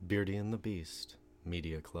Beardy and the Beast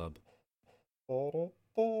Media Club.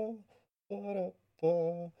 Ba-da-ba,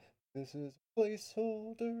 ba-da-ba. This is a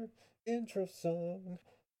placeholder intro song.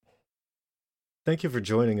 Thank you for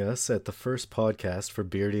joining us at the first podcast for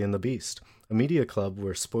Beardy and the Beast, a media club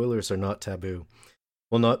where spoilers are not taboo.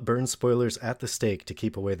 We'll not burn spoilers at the stake to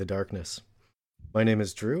keep away the darkness. My name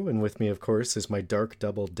is Drew, and with me, of course, is my dark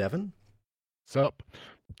double, Devon. Sup?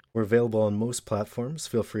 We're available on most platforms.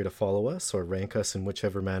 Feel free to follow us or rank us in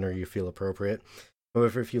whichever manner you feel appropriate.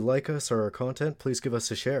 However, if you like us or our content, please give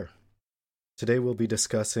us a share. Today we'll be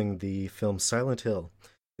discussing the film Silent Hill.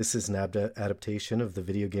 This is an adaptation of the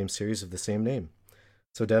video game series of the same name.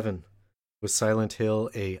 So, Devon, was Silent Hill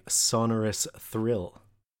a sonorous thrill?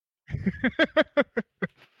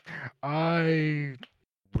 I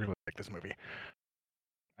really like this movie.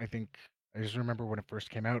 I think I just remember when it first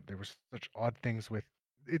came out, there was such odd things with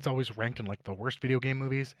it's always ranked in like the worst video game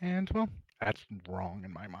movies, and well, that's wrong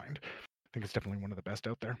in my mind. I think it's definitely one of the best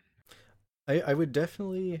out there. I would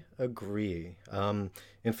definitely agree.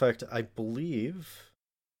 In fact, I believe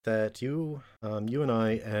that you and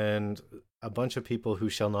I and a bunch of people who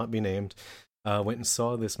shall not be named went and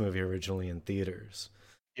saw this movie originally in theaters.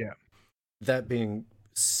 Yeah. That being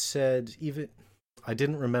said, even I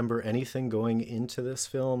didn't remember anything going into this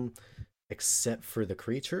film except for the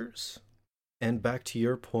creatures. And back to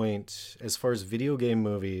your point, as far as video game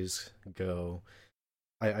movies go,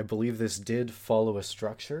 I believe this did follow a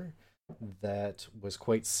structure that was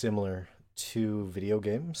quite similar to video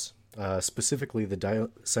games, specifically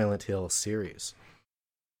the Silent Hill series.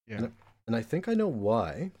 Yeah. And I think I know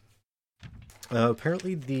why.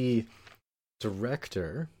 Apparently, the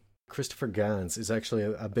director, Christopher Gans, is actually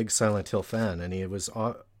a big Silent Hill fan, and he was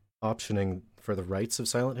optioning for the rights of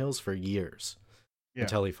Silent Hills for years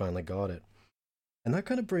until he finally got it. And that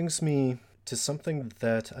kind of brings me to something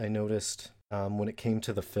that I noticed when it came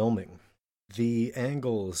to the filming. The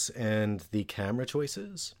angles and the camera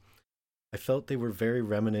choices, I felt they were very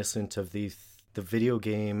reminiscent of the video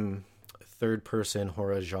game third-person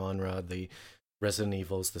horror genre, the Resident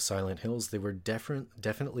Evils, the Silent Hills. They were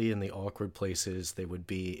definitely in the awkward places they would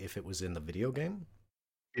be if it was in the video game.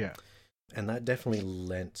 Yeah. And that definitely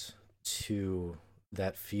lent to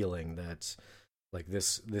that feeling that like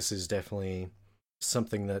this is definitely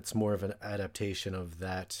something that's more of an adaptation of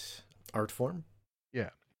that art form.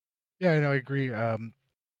 Yeah. Yeah, no, I agree.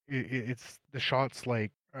 It's the shots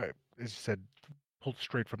like as you said, pulled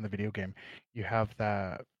straight from the video game. You have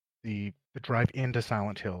the drive into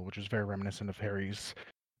Silent Hill, which is very reminiscent of Harry's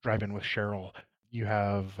drive-in with Cheryl. You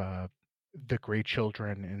have the Grey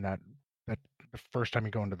Children in that the first time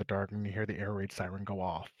you go into the dark and you hear the air raid siren go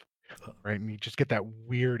off, right? And you just get that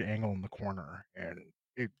weird angle in the corner, and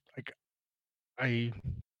it like I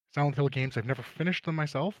Silent Hill games, I've never finished them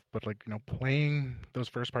myself, but like, playing those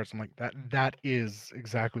first parts, I'm like, that is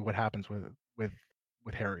exactly what happens with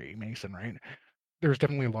Harry Mason, right? There's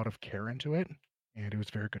definitely a lot of care into it, and it was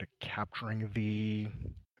very good at capturing the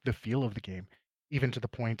feel of the game, even to the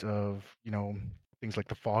point of, things like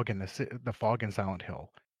the fog in Silent Hill,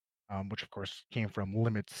 which of course came from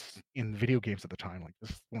limits in video games at the time. Like this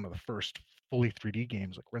is one of the first fully 3D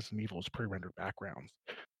games, like Resident Evil's pre-rendered backgrounds.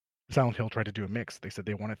 Silent Hill tried to do a mix. They said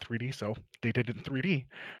they wanted 3D, so they did it in 3D.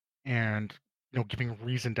 And giving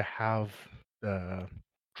reason to have the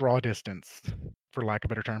draw distance, for lack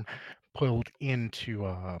of a better term, pulled into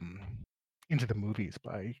the movies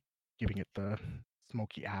by giving it the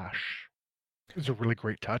smoky ash. It was a really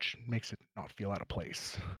great touch. Makes it not feel out of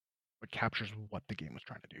place, but captures what the game was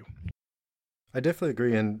trying to do. I definitely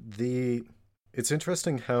agree, and it's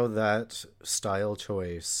interesting how that style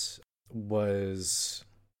choice was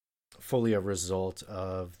fully a result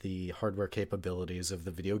of the hardware capabilities of the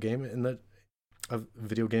video game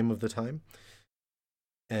of the time,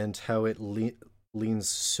 and how it leans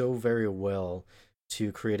so very well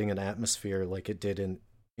to creating an atmosphere like it did in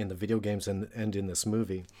the video games and in this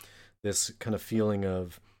movie. This kind of feeling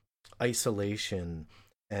of isolation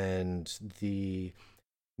and the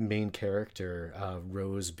main character,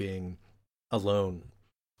 Rose, being alone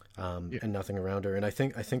and nothing around her. And I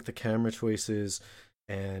think the camera choices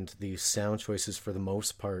and the sound choices, for the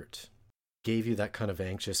most part, gave you that kind of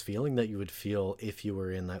anxious feeling that you would feel if you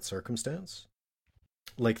were in that circumstance.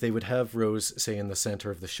 Like they would have Rose, say, in the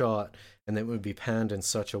center of the shot, and it would be panned in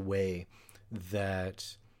such a way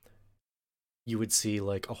that you would see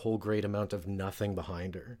like a whole great amount of nothing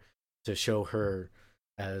behind her to show her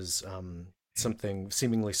as something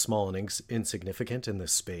seemingly small and insignificant in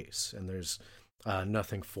this space, and there's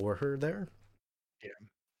nothing for her there. Yeah.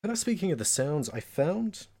 Kind of speaking of the sounds, I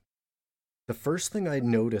found the first thing I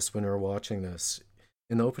noticed when we were watching this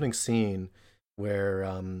in the opening scene where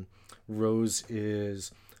Rose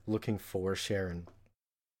is looking for Sharon,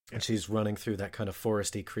 Yeah. and she's running through that kind of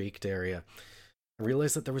foresty creeked area. I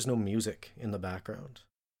realized that there was no music in the background.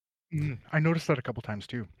 I noticed that a couple times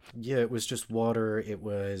too. Yeah, it was just water, it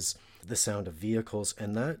was the sound of vehicles,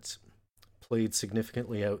 and that played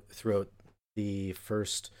significantly out throughout the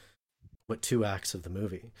first, what, 2 acts of the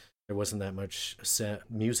movie. There wasn't that much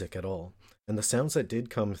music at all. And the sounds that did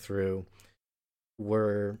come through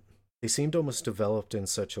were, they seemed almost developed in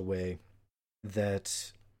such a way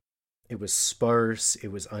that it was sparse, it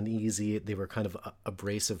was uneasy, they were kind of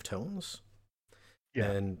abrasive tones. Yeah.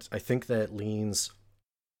 And I think that leans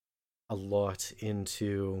a lot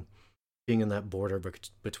into being in that border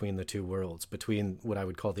between the two worlds, between what I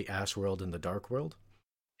would call the Ash world and the Dark world.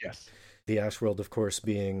 Yes. The Ash world, of course,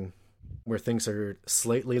 being where things are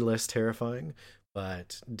slightly less terrifying,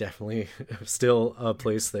 but definitely still a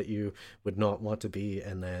place that you would not want to be.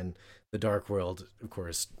 And then the Dark world, of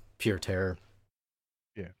course, pure terror.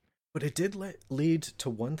 Yeah. But it did lead to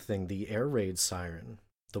one thing: the air raid siren,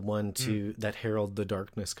 the one to that herald the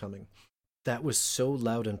darkness coming. That was so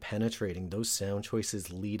loud and penetrating. Those sound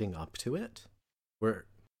choices leading up to it, where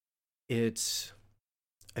it,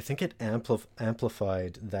 I think it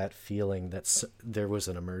amplified that feeling that there was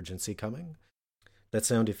an emergency coming. That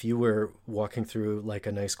sound, if you were walking through like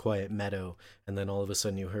a nice quiet meadow and then all of a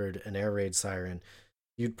sudden you heard an air raid siren,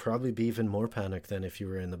 you'd probably be even more panicked than if you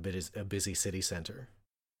were in a busy city center,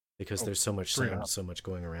 because Oh, there's so much straight sound, up. so much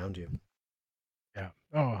going around you. Yeah.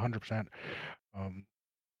 Oh, 100%. Um,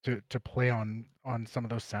 to play on some of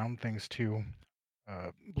those sound things too,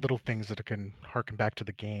 little things that can harken back to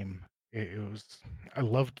the game. It was I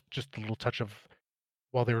loved just the little touch of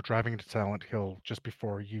while they were driving into Silent Hill just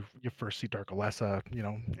before you first see Dark Alessa,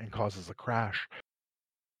 and causes a crash.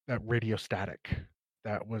 That radio static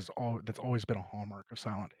that's always been a hallmark of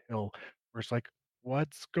Silent Hill, where it's like,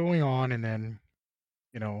 what's going on? And then,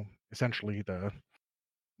 essentially the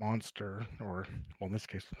monster, or well, in this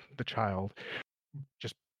case, the child,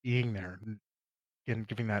 just being there and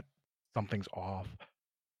giving that something's off.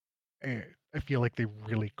 I feel like they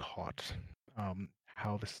really caught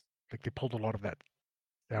how this, like, they pulled a lot of that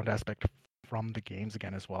sound aspect from the games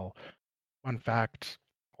again as well. Fun fact,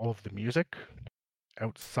 all of the music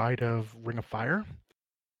outside of Ring of Fire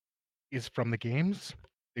is from the games.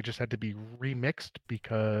 They just had to be remixed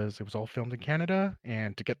because it was all filmed in Canada,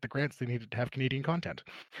 and to get the grants, they needed to have Canadian content.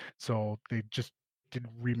 So they just did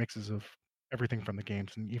remixes of everything from the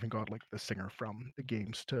games, and even got like the singer from the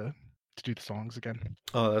games to do the songs again.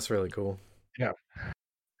 Oh, that's really cool. Yeah.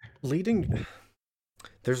 Leading,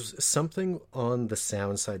 there's something on the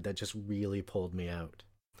sound side that just really pulled me out.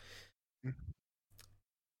 Mm.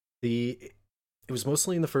 The It was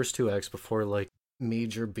mostly in the first 2 acts before like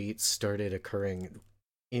major beats started occurring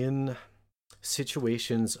in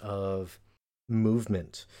situations of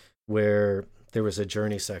movement, where there was a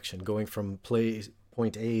journey section going from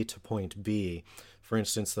point A to point B. For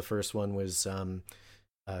instance, the first one was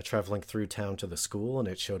traveling through town to the school, and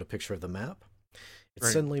it showed a picture of the map. It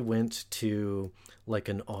Right. suddenly went to like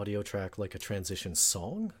an audio track, like a transition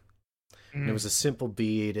song. And it Mm. was a simple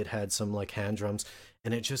beat. It had some like hand drums,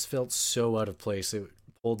 and it just felt so out of place. It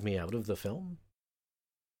pulled me out of the film.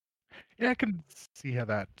 Yeah, I can see how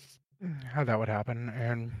that would happen,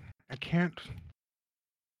 and I can't.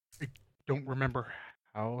 I don't remember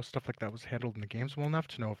how stuff like that was handled in the games well enough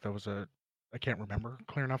to know if that was a. I can't remember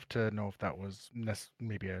clear enough to know if that was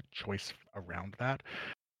maybe a choice around that.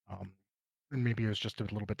 Um, and maybe it was just a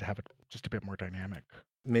little bit to have it just a bit more dynamic.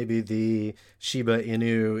 Maybe the Shiba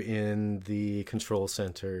Inu in the control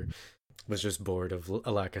center was just bored of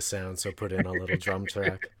a lack of sound, so put in a little drum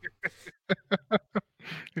track.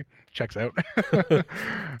 Checks out.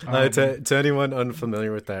 um, To anyone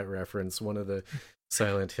unfamiliar with that reference, one of the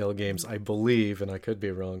Silent Hill games, I believe, and I could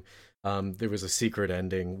be wrong, there was a secret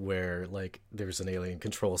ending where like there's an alien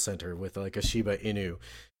control center with like a Shiba Inu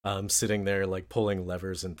sitting there like pulling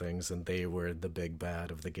levers and things, and they were the big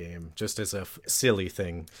bad of the game, just as a silly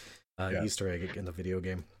thing, yeah, Easter egg in the video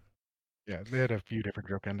game. yeah, they had a few different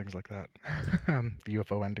joke endings like that. The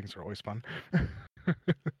UFO endings are always fun.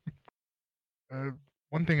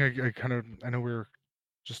 One thing I know we're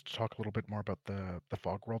just to talk a little bit more about the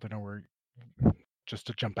fog world. I know we're just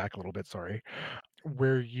to jump back a little bit. Sorry,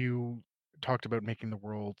 where you talked about making the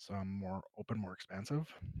worlds more open, more expansive,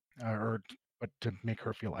 but to make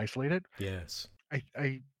her feel isolated. Yes.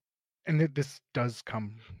 I and this does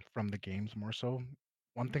come from the games more so.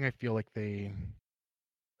 One thing I feel like a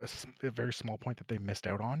very small point that they missed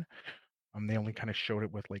out on. They only kind of showed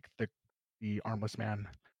it with like the armless man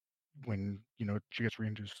when she gets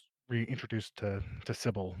reintroduced to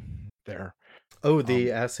Sybil. there. Oh, Um,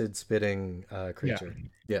 the acid spitting yeah, creature.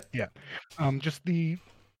 Yeah. yeah. Just the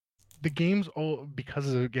games all because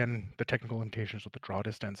of, again, the technical limitations with the draw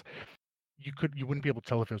distance. You wouldn't be able to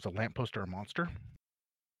tell if it was a lamppost or a monster,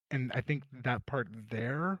 and I think that part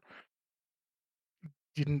there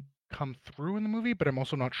didn't come through in the movie. But I'm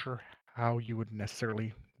also not sure how you would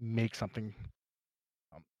necessarily make something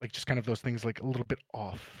like just kind of those things like a little bit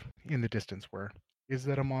off in the distance. Where is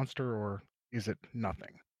that a monster or is it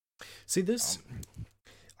nothing? See this. Um,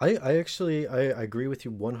 I actually I agree with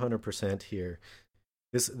you 100% here.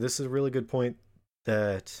 This is a really good point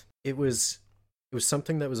that it was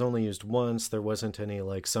something that was only used once. There wasn't any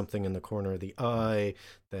like something in the corner of the eye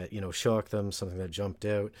that shocked them, something that jumped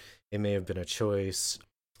out. It may have been a choice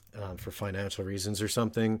for financial reasons or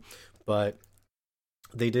something, but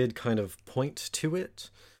they did kind of point to it.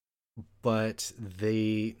 But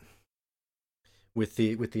they with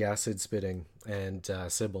the acid spitting and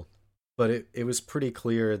Sybil, but it was pretty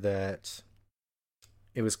clear that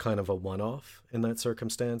it was kind of a one off in that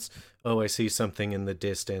circumstance. Oh, I see something in the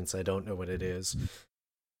distance. I don't know what it is.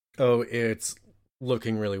 Oh, it's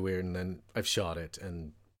looking really weird, and then I've shot it,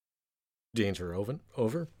 and danger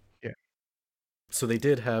over. yeah, So they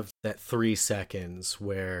did have that 3 seconds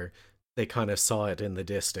where they kind of saw it in the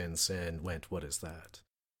distance and went, "What is that?"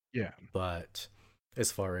 yeah, But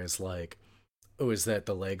as far as like, oh, is that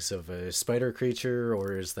the legs of a spider creature,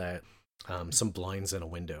 or is that some blinds in a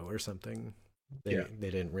window or something? yeah. They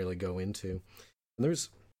didn't really go into. And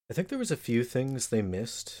I think there was a few things they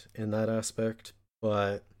missed in that aspect,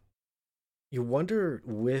 but you wonder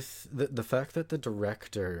with the fact that the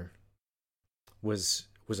director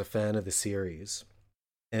was a fan of the series,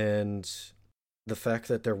 and the fact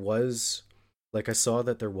that there was, like, I saw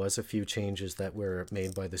that there was a few changes that were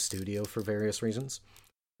made by the studio for various reasons,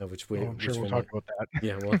 Oh, I'm sure which we'll we talk might, about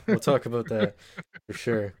yeah, we'll that. talk about that for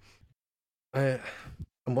sure. I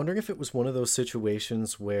I'm wondering if it was one of those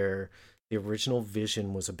situations where the original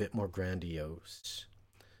vision was a bit more grandiose,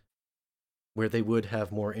 where they would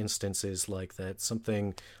have more instances like that,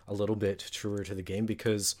 something a little bit truer to the game.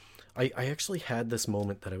 Because I actually had this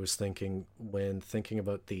moment that I was thinking when thinking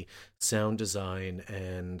about the sound design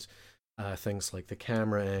and things like the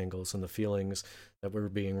camera angles and the feelings that were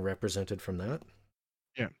being represented from that.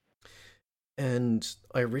 Yeah, And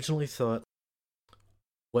I originally thought,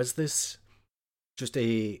 was this just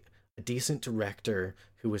a decent director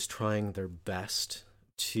who was trying their best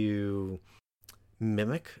to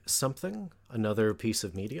mimic something, another piece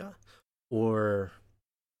of media? Or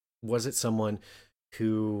was it someone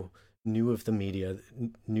who knew of the media,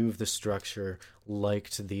 knew of the structure,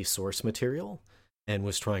 liked the source material, and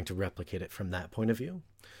was trying to replicate it from that point of view?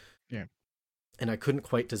 yeah, And I couldn't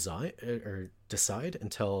quite decide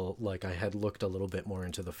until like I had looked a little bit more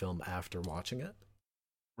into the film after watching it.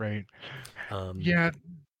 right. Um, Yeah,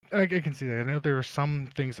 I can see that. I know there were some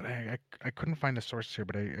things I couldn't find the source here,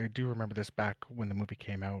 but I do remember this back when the movie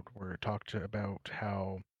came out, where it talked about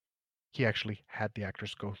how he actually had the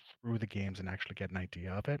actors go through the games and actually get an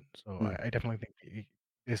idea of it. So mm, I definitely think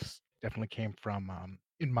this definitely came from,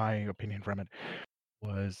 in my opinion, from it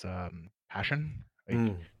was passion. Like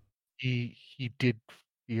mm. he did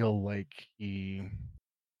feel like he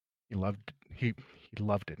loved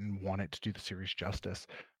it and wanted to do the series justice.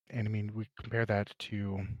 And I mean, we compare that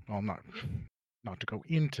to, well, not to go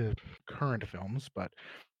into current films, but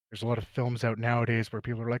there's a lot of films out nowadays where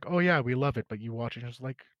people are like, "Oh yeah, we love it," but you watch it and it's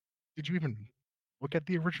like, did you even look at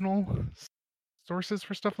the original sources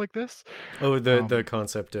for stuff like this? Oh, the Um,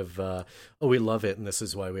 concept of oh, we love it, and this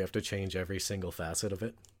is why we have to change every single facet of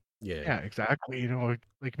it. Yeah. yeah, exactly. You know,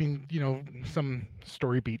 like I mean, some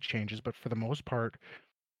story beat changes, but for the most part,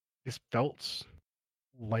 this felt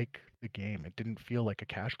like the game. It didn't feel like a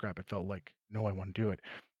cash grab. It felt like, no, I want to do it.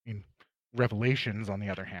 I mean, Revelations, on the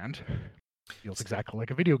other hand, feels exactly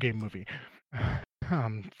like a video game movie,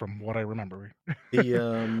 from what I remember.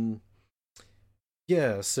 The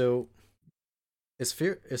yeah, so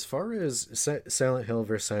as far as Silent Hill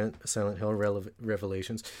versus Silent Hill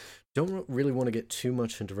Revelations, don't really want to get too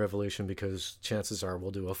much into Revelation because chances are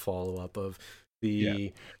we'll do a follow up of Yeah,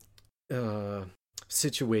 the uh,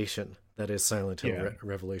 situation that is Silent Hill yeah,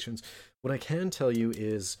 Revelations. What I can tell you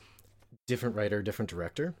is different writer, different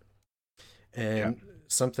director, yeah. and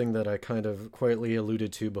something that I kind of quietly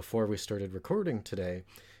alluded to before we started recording today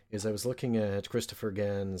is I was looking at Christopher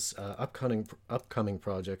Gann's upcoming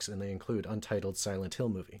projects, and they include Untitled Silent Hill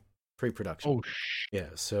movie pre-production. Oh, Yeah,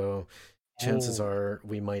 so chances oh, are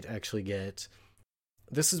we might actually get.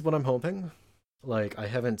 This is what I'm hoping. Like, I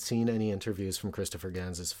haven't seen any interviews from Christopher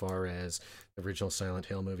Gans as far as the original Silent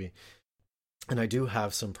Hill movie. and I do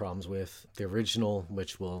have some problems with the original,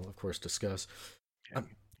 which we'll of course discuss. Yeah.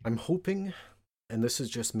 I'm hoping, and this is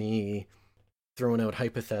just me throwing out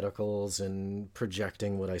hypotheticals and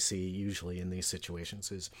projecting what I see usually in these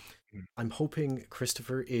situations, is Mm. I'm hoping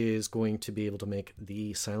Christopher is going to be able to make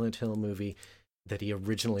the Silent Hill movie that he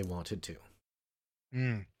originally wanted to.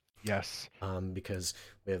 Mm. Yes. Because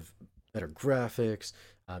we have better graphics,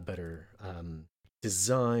 better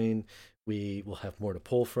design. We will have more to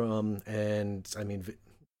pull from, and I mean,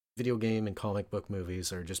 video game and comic book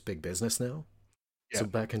movies are just big business now. Yeah. So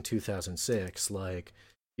back in 2006, like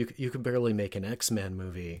you could barely make an X-Men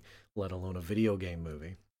movie, let alone a video game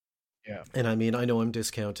movie. Yeah. And I mean, I know I'm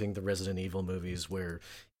discounting the Resident Evil movies where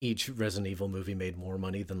each Resident Evil movie made more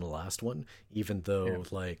money than the last one, even Yeah. though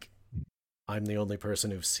like I'm the only person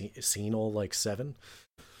who's seen all like seven.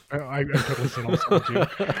 I've totally seen all seven too.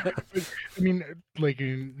 But, I mean, like,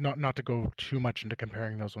 not to go too much into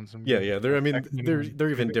comparing those ones. I Yeah, mean, yeah. They're, I mean, X-Men they're and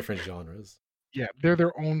even different genres. yeah, they're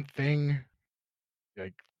their own thing.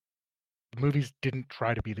 Like, the movies didn't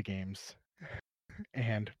try to be the games,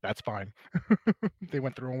 and that's fine. They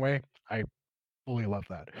went their own way. I fully love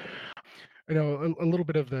that. I know a little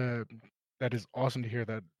bit of the that is awesome to hear.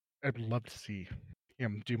 That I'd love to see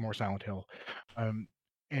him do more Silent Hill. Um,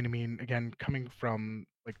 and I mean, again, coming from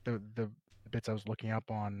like the bits I was looking up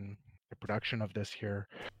on the production of this here,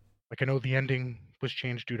 like I know the ending was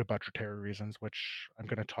changed due to budgetary reasons, which I'm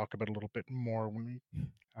going to talk about a little bit more when we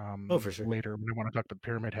Oh, for sure. later when I want to talk about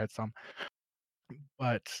Pyramid Head some.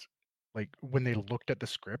 But like when they looked at the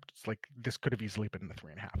script, it's like this could have easily been the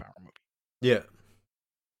 3.5 hour movie, Yeah.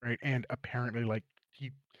 right? And apparently, like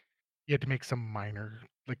he had to make some minor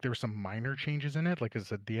like there were some minor changes in it. Like I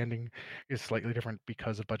said, the ending is slightly different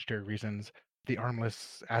because of budgetary reasons. The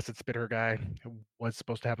armless acid spitter guy was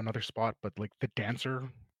supposed to have another spot, but like the dancer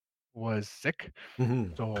was sick,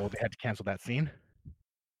 Hmm. so they had to cancel that scene,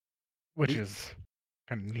 which is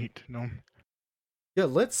kind of neat. No, Yeah,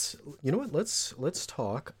 let's, you know what? Let's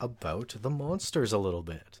talk about the monsters a little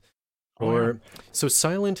bit. oh yeah. Or so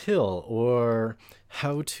Silent Hill, or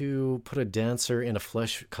how to put a dancer in a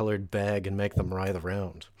flesh-colored bag and make them writhe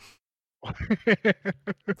around.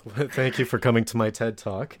 Thank you for coming to my TED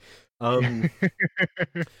Talk. Um,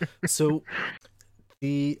 so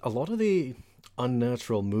the a lot of the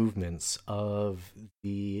unnatural movements of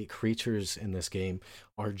the creatures in this game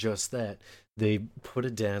are just that. They put a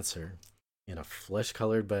dancer in a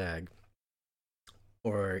flesh-colored bag,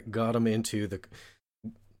 or got him into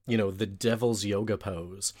the devil's yoga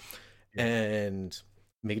pose, Yeah. and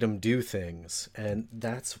made him do things, and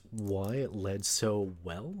that's why it led so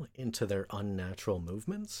well into their unnatural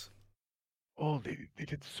movements. Oh, they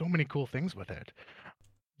did so many cool things with it.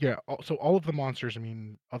 Yeah, so all of the monsters, I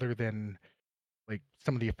mean, other than like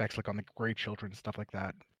some of the effects like on the gray children stuff like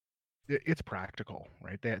that, it's practical,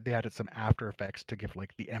 right? They added some after effects to give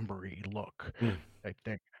like the embery look Mm. type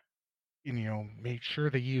thing. And made sure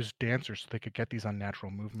they used dancers so they could get these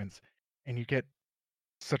unnatural movements. And you get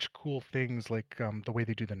such cool things like the way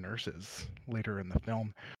they do the nurses later in the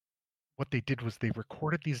film. What they did was they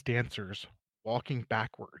recorded these dancers walking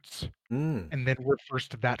backwards Mm. and then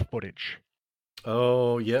reversed that footage.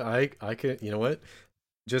 Oh yeah, I could, you know what?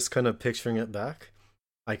 Just kind of picturing it back,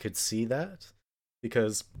 I could see that,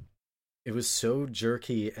 because it was so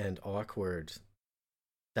jerky and awkward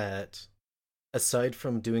that, aside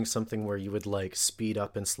from doing something where you would like speed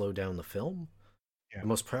up and slow down the film, Yeah, the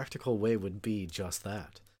most practical way would be just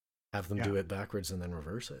that. Have them yeah, do it backwards and then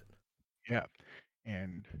reverse it. yeah.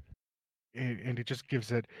 And and it just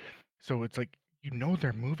gives it so it's like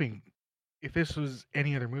they're moving. If this was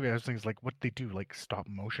any other movie, I was thinking like what they do, like stop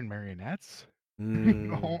motion marionettes,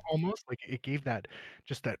 Mm. almost like it gave that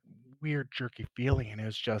just that weird jerky feeling, and it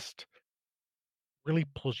was just really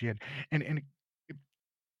pulls you in. And it,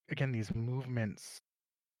 again, these movements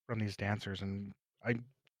from these dancers, and I'm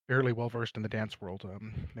fairly well versed in the dance world,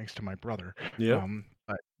 thanks to my brother. Yep.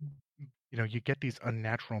 But you get these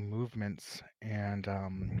unnatural movements, and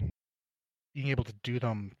being able to do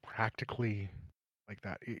them practically like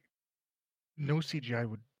that. No CGI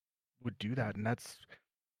would do that, and that's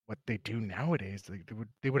what they do nowadays.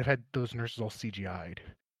 They would have had those nurses all CGI'd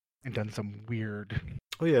and done some weird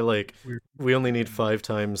Oh yeah, like weird. we only need 5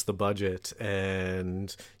 times the budget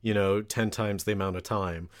and 10 times the amount of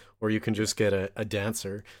time. Or you can Yeah, just get a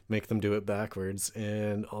dancer, make them do it backwards,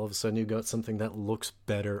 and all of a sudden you got something that looks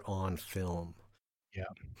better on film. yeah,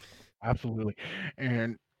 absolutely.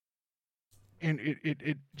 And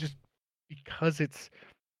it just because it's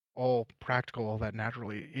all practical, all that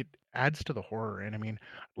naturally, it adds to the horror. And I mean,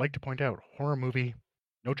 I'd like to point out, horror movie,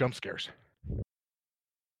 no jump scares.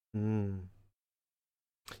 Mm.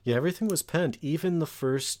 Yeah, everything was penned. Even the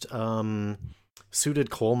first suited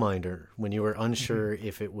coal miner, when you were Hmm. unsure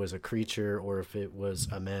if it was a creature or if it was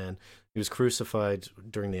a man, he was crucified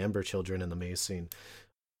during the Ember Children in the maze scene.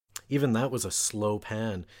 Even that was a slow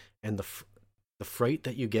pan, and the fright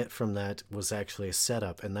that you get from that was actually a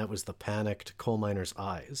setup, and that was the panicked coal miner's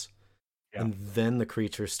eyes. Yeah. And then the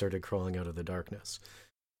creatures started crawling out of the darkness.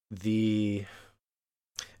 The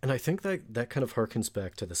And I think that that kind of harkens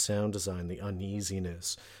back to the sound design, the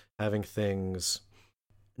uneasiness, having things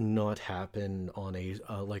not happen on a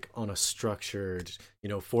like on a structured,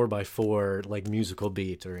 4x4 like musical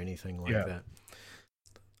beat or anything like Yeah. that.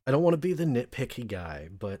 I don't want to be the nitpicky guy,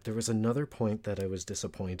 but there was another point that I was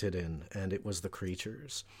disappointed in, and it was the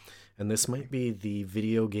creatures. And this might be the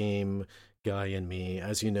video game guy in me.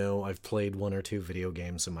 As you know, I've played one or two video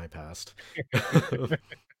games in my past.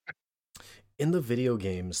 In the video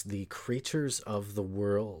games, the creatures of the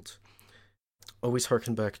world always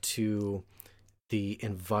harken back to the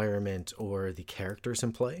environment or the characters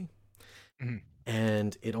in play. Mhm.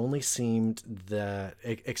 And it only seemed that,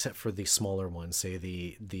 except for the smaller ones, say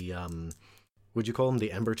the would you call them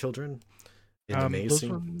the Ember Children in the maze Those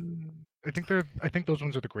scene, one, I think those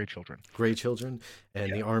ones are the Grey Children. Gray Children,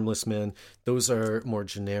 and the Yeah. Armless Men. Those are more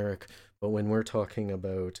generic. But when we're talking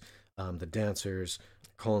about the dancers,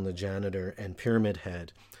 Colin the janitor, and Pyramid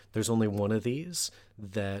Head, there's only one of these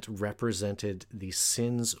that represented the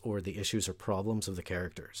sins or the issues or problems of the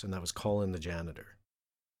characters, and that was Colin the janitor.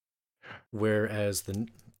 Whereas the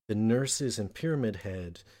nurses in Pyramid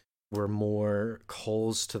Head were more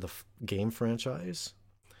calls to the game franchise.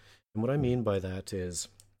 And what I mean by that is,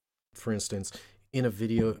 for instance, in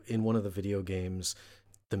one of the video games,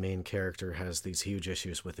 the main character has these huge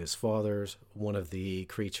issues with his fathers. One of the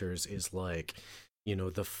creatures is like,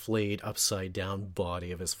 the flayed upside down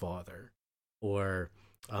body of his father. Or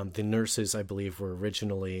the nurses, I believe, were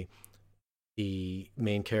originally the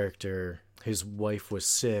main character. His wife was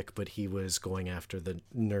sick, but he was going after the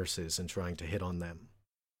nurses and trying to hit on them.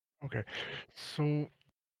 Okay. So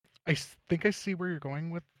think I see where you're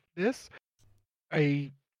going with this.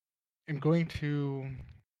 I am going to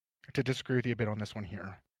disagree with you a bit on this one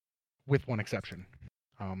here, with one exception.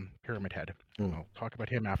 Pyramid Head. Mm. I'll talk about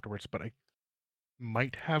him afterwards, but I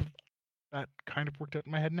might have that kind of worked out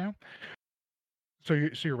in my head now. So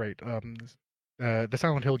you're right. The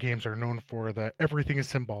Silent Hill games are known for the everything is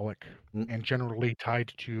symbolic Mm. and generally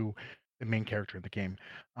tied to the main character in the game.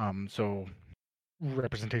 So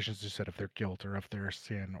representations, as you said, of their guilt or of their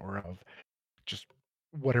sin or of just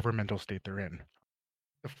whatever mental state they're in.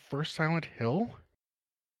 The first Silent Hill,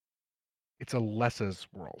 it's Alessa's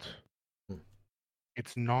world. Mm.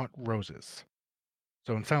 It's not Rose's.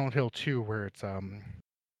 So in Silent Hill 2, where it's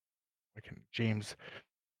James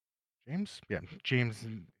in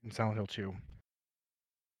Silent Hill 2,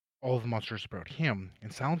 all of the monsters about him. In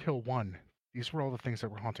Silent Hill 1, these were all the things that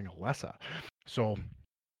were haunting Alessa. So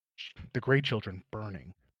the Grey Children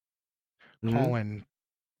burning, Mm. Colin,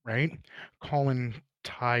 right? Colin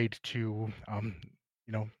tied to,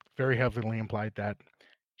 you know, very heavily implied that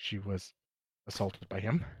she was assaulted by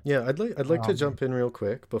him. Yeah, I'd like to Um, jump in real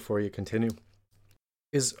quick before you continue.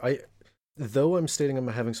 Is I Though I'm stating I'm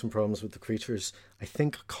having some problems with the creatures, I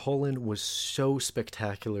think Colin was so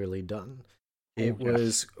spectacularly done. oh It yes,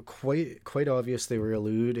 was quite obvious they were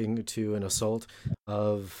alluding to an assault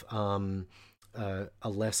of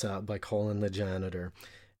Alessa by Colin the janitor,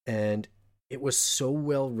 and it was so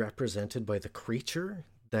well represented by the creature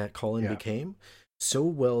that Colin yeah, became, so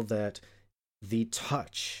well that the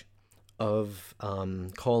touch of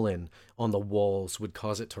Colin on the walls would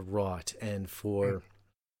cause it to rot, and mm, for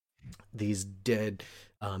these dead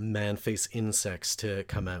man face insects to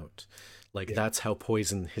come out. Like, yeah, that's how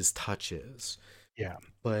poison his touch is. yeah,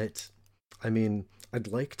 But I mean, I'd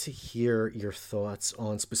like to hear your thoughts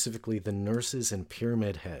on specifically the nurses in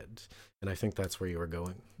Pyramid Head, and I think that's where you were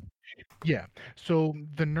going. yeah. So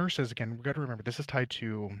the nurses again, we got to remember this is tied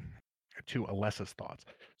to Alessa's thoughts.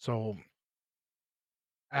 So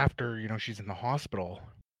after she's in the hospital,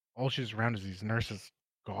 all she's around is these nurses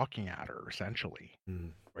gawking at her essentially,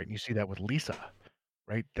 Mm. right? And you see that with Lisa,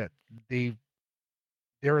 right? That they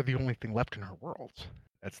they're the only thing left in her world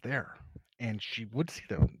that's there, and she would see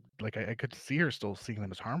them like I could see her still seeing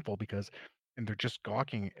them as harmful because, and they're just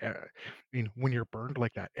gawking. I mean, when you're burned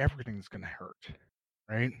like that, everything's gonna hurt,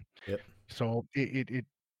 right? Yep. So it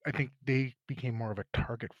I think they became more of a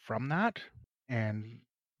target from that, and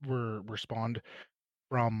were respawned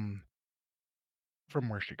from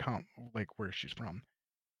where she come like where she's from.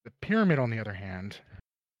 The pyramid, on the other hand,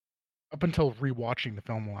 up until rewatching the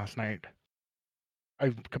film last night,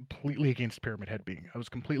 I'm completely against Pyramid Head being. I was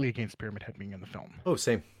completely against Pyramid Head being in the film. Oh,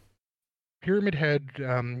 same. Pyramid Head,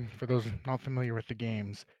 for those not familiar with the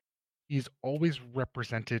games, he's always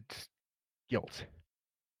represented guilt.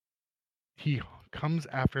 He comes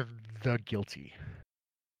after the guilty.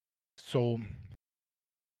 So,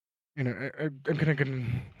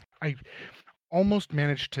 I almost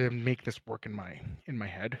managed to make this work in my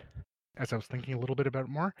head as I was thinking a little bit about it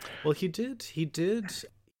more. Well, he did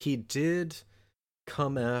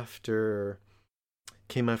come after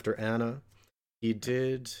Anna. He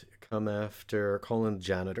did come after Colin the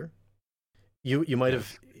janitor. You might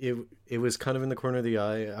have it was kind of in the corner of the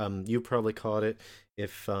eye. You probably caught it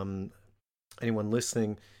if anyone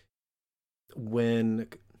listening, when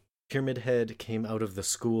Pyramid Head came out of the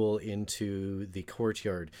school into the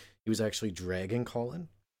courtyard, he was actually dragging Colin.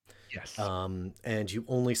 Yes. And you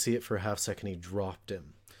only see it for a half second. He dropped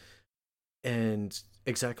him, and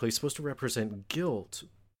exactly, it's supposed to represent guilt,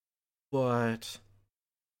 but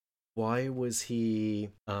why was he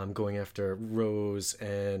going after Rose,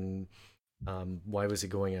 and why was he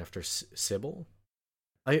going after Sybil?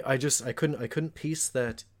 I couldn't piece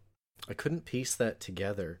that. I couldn't piece that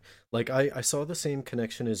together. Like I saw the same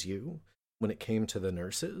connection as you when it came to the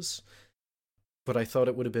nurses, but I thought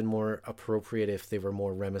it would have been more appropriate if they were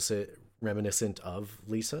more reminiscent of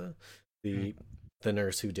Lisa, the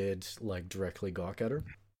nurse who did like directly gawk at her.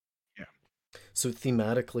 Yeah. So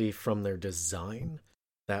thematically, from their design,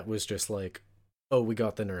 that was just like, oh, we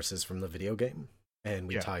got the nurses from the video game and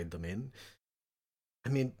we tied them in. I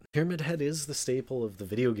mean, Pyramid Head is the staple of the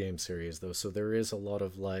video game series, though, so there is a lot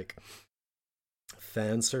of like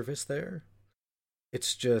fan service there.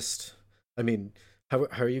 It's just, I mean, how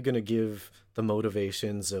are you going to give the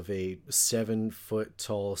motivations of a 7 foot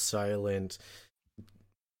tall silent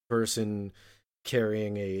person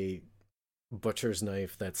carrying a butcher's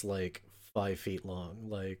knife that's like 5 feet long?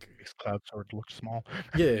 Like, His cloud sword looked small.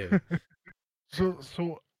 yeah.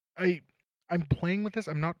 So I'm playing with this.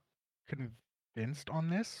 I'm not convinced on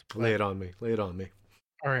this. Lay it on me. Lay it on me.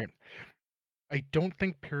 All right. I don't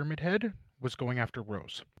think Pyramid Head was going after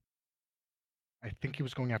Rose. I think he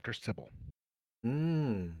was going after Sybil.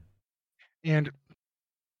 Mm. And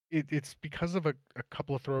it's because of a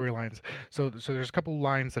couple of throwaway lines. So there's a couple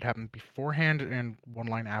lines that happen beforehand and one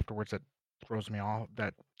line afterwards that throws me off,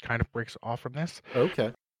 that kind of breaks off from this.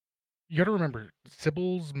 Okay. You got to remember,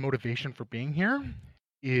 Sybil's motivation for being here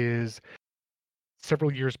is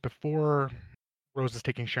several years before Rose is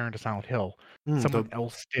taking Sharon to Silent Hill. Someone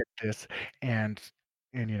else did this and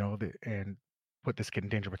and put this kid in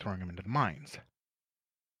danger by throwing him into the mines.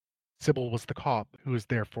 Sybil was the cop who was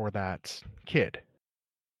there for that kid.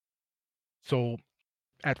 So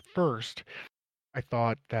at first, I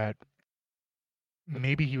thought that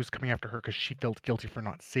maybe he was coming after her because she felt guilty for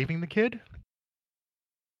not saving the kid.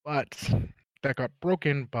 But that got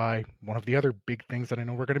broken by one of the other big things that I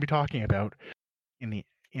know we're going to be talking about in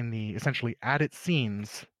the essentially added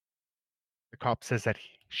scenes. The cop says that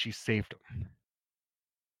she saved him.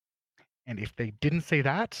 And if they didn't say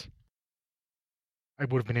that, I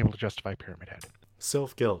would have been able to justify Pyramid Head.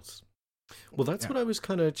 Self-guilt. Well, that's what I was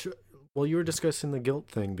kind of... Well, you were discussing the guilt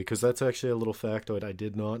thing, because that's actually a little factoid I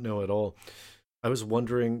did not know at all. I was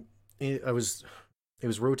wondering... It was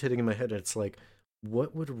rotating in my head, and it's like,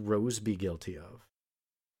 what would Rose be guilty of?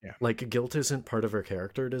 Yeah. Like, guilt isn't part of her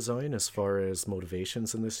character design as far as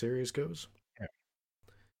motivations in this series goes. Yeah.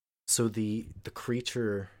 So the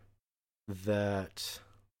creature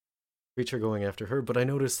going after her, but I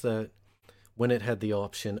noticed that when it had the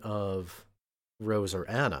option of Rose or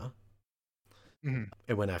Anna,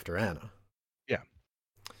 it went after Anna. Yeah.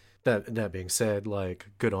 That being said, like,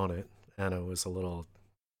 good on it. Anna was a little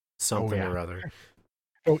something or other.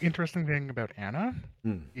 Oh, interesting thing about Anna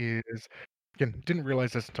is, again, didn't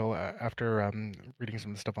realize this until after reading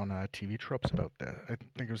some stuff on TV tropes about that. I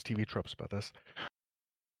think it was TV tropes about this.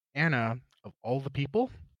 Anna, of all the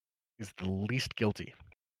people, is the least guilty.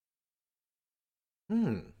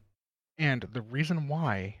 And the reason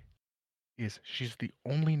why is she's the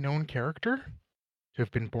only known character to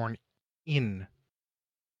have been born in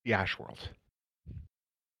the Ash world.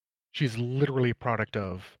 She's literally a product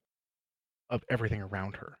of everything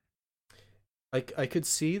around her. I could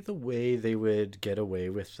see the way they would get away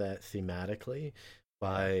with that thematically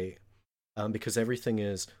by because everything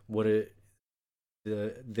is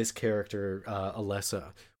this character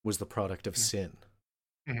Alessa was the product of sin.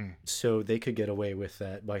 So they could get away with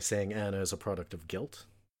that by saying Anna is a product of guilt.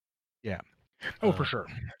 Yeah. Oh, for sure.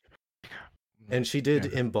 And she did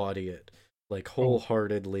embody it, like,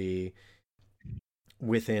 wholeheartedly.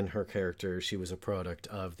 Within her character, she was a product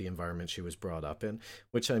of the environment she was brought up in,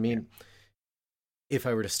 which, I mean, if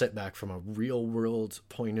I were to step back from a real world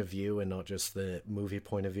point of view and not just the movie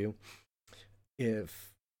point of view,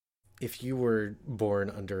 if you were born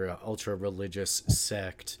under an ultra religious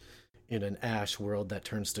sect in an ash world that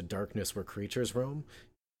turns to darkness where creatures roam,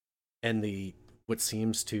 and the what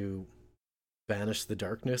seems to banish the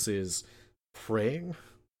darkness is praying,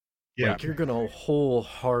 Yeah. like you're gonna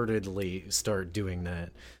wholeheartedly start doing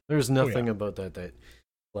that. There's nothing about that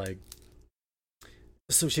like,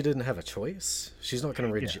 so she didn't have a choice. She's not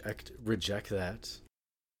gonna reject that.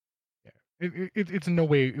 Yeah. It's no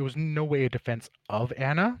way. It was no way a defense of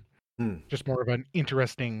Anna. Hmm. Just more of an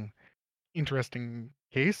interesting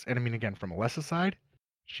case. And I mean, again, from Alessa's side,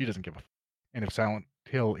 she doesn't give a. And if Silent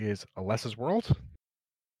Hill is Alessa's world,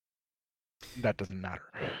 that doesn't matter.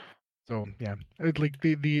 So yeah, like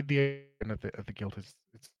the end of the guilt is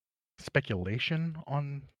it's speculation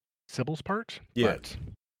on Sybil's part, Yeah. but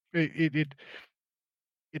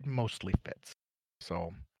it mostly fits.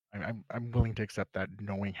 So I'm willing to accept that,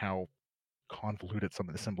 knowing how convoluted some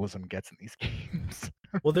of the symbolism gets in these games.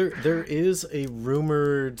 Well, there is a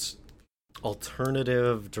rumored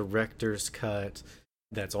alternative director's cut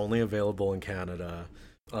that's only available in Canada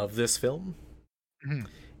of this film. Mhm.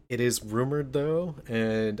 It is rumored though,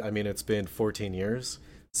 and I mean it's been 14 years.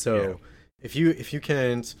 So Yeah. if you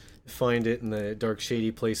can't find it in the dark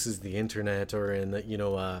shady places, the internet, or in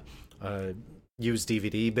the used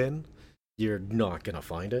DVD bin, you're not gonna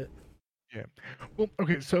find it. Yeah. Well,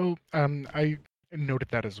 okay, so I noted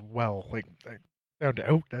that as well. Like I found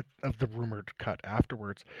out that of the rumored cut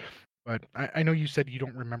afterwards. But I know you said you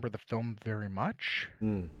don't remember the film very much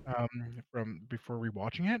Mm. from before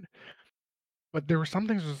rewatching it, but there were some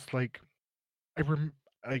things just like I rem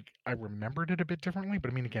I remembered it a bit differently. But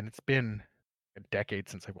I mean, again, it's been a decade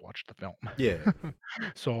since I watched the film, Yeah.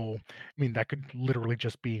 so I mean that could literally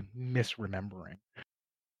just be misremembering.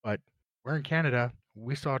 But we're in Canada,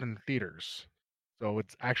 we saw it in the theaters, so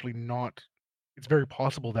it's actually not. It's very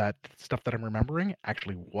possible that stuff that I'm remembering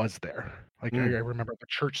actually was there. Like I remember the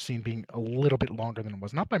church scene being a little bit longer than it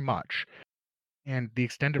was, not by much. And the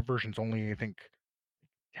extended version's only, I think,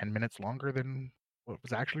 10 minutes longer than what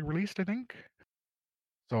was actually released, I think.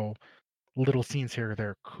 So little scenes here or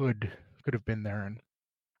there could have been there, and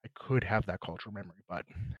I could have that cultural memory, but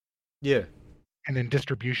Yeah. and then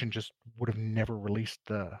distribution just would have never released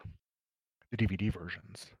the DVD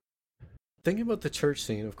versions. Thinking about the church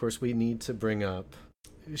scene, of course, we need to bring up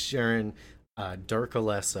Sharon, Dark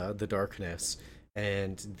Alessa, the darkness,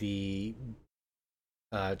 and the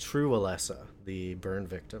true Alessa, the burn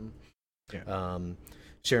victim. Yeah.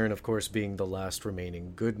 Sharon, of course, being the last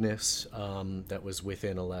remaining goodness that was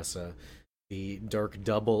within Alessa. The dark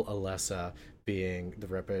double Alessa being the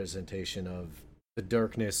representation of the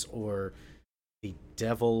darkness or the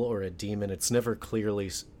devil or a demon. It's never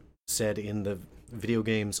clearly said in the video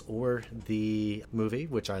games or the movie,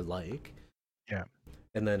 which I like. Yeah.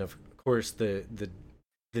 And then, of course, the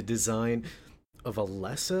design of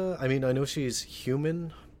Alessa. I mean, I know she's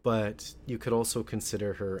human, but you could also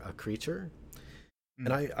consider her a creature.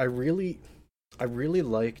 And I really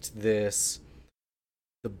liked this,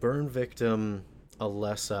 the burn victim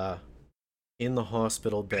Alessa in the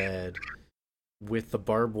hospital bed with the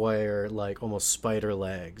barbed wire, like almost spider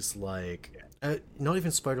legs, like not even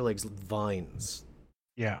spider legs, vines.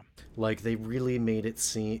 Yeah. Like they really made it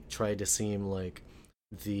tried to seem like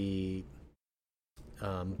the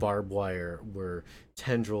barbed wire were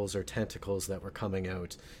tendrils or tentacles that were coming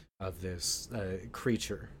out of this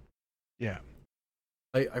creature. Yeah.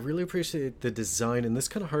 I really appreciate the design, and this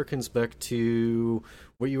kind of harkens back to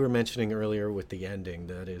what you were mentioning earlier with the ending.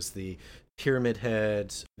 That is the pyramid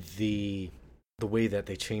head, the way that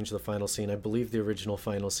they changed the final scene. I believe the original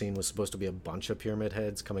final scene was supposed to be a bunch of pyramid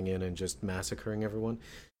heads coming in and just massacring everyone.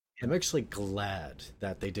 I'm actually glad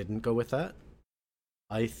that they didn't go with that.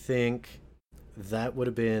 I think that would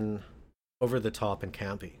have been over the top and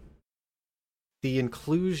campy. The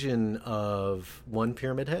inclusion of one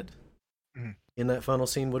pyramid head in that final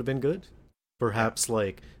scene would have been good. Perhaps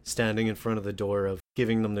like standing in front of the door of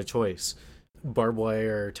giving them the choice, barbed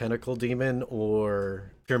wire tentacle demon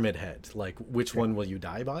or pyramid head, like which one will you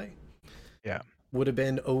die by? Yeah. Would have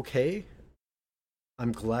been okay.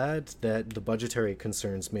 I'm glad that the budgetary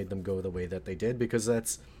concerns made them go the way that they did, because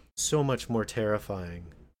that's so much more terrifying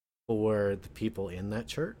for the people in that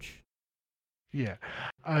church. Yeah.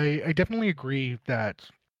 I definitely agree that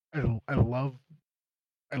I love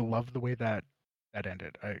the way that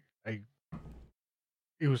ended.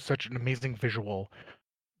 It was such an amazing visual,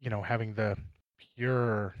 having the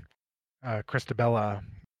pure Christabella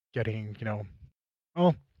getting,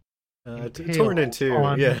 Torn in impaled two,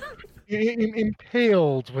 on yeah.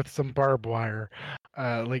 impaled with some barbed wire.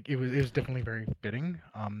 Like it was definitely very fitting.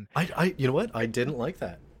 You know what? I didn't like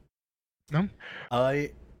that. No,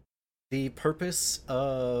 I the purpose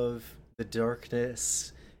of the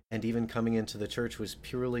darkness and even coming into the church was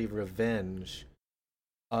purely revenge.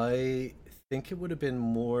 I think it would have been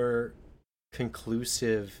more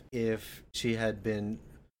conclusive if she had been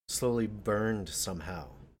slowly burned somehow,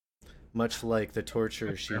 much like the torture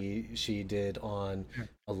that's fair. she did on Yeah.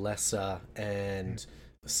 Alessa Mm. and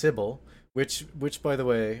Sybil, which by the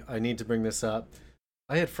way, I need to bring this up.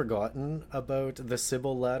 I had forgotten about the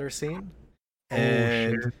Sybil ladder scene, Oh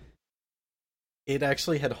and shit. it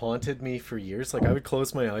actually had haunted me for years. Like I would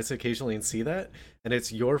close my eyes occasionally and see that, and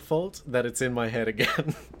it's your fault that it's in my head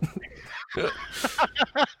again.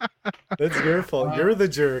 That's your fault. Uh, You're the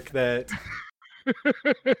jerk that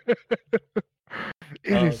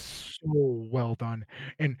it is uh so well done,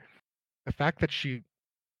 and the fact that she,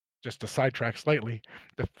 just to sidetrack slightly,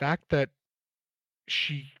 the fact that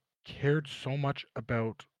she cared so much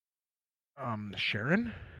about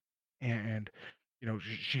Sharon, and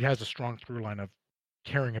she has a strong through line of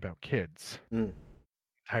caring about kids. mm.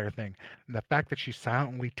 Entire thing, and the fact that she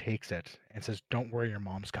silently takes it and says, "Don't worry, your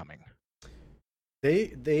mom's coming."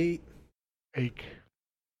 They Like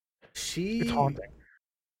it's she haunting.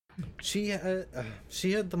 she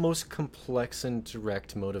had the most complex and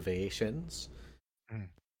direct motivations. Mm,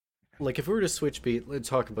 Like if we were to switch beat, let's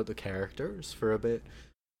talk about the characters for a bit.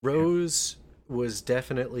 yeah. Rose was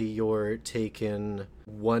definitely your taken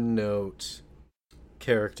one note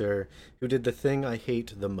character who did the thing I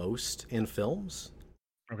hate the most in films,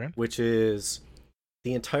 Okay. which is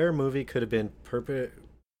the entire movie could have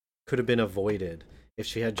been avoided if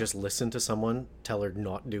she had just listened to someone tell her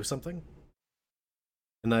not do something.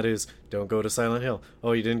 And that is, don't go to Silent Hill.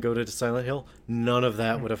 Oh, you didn't go to Silent Hill? None of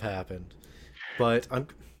that Mm, would have happened. But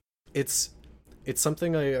it's it's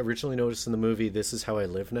something I originally noticed in the movie This Is How I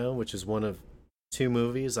Live Now, which is one of two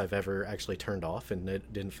movies I've ever actually turned off and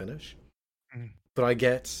it didn't finish. mm, But I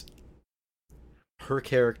get her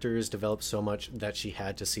character is developed so much that she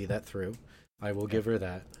had to see that through. I will yeah. give her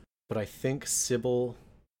that. But I think Sybil,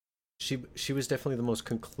 she was definitely the most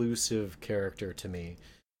conclusive character to me.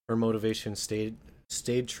 Her motivation stayed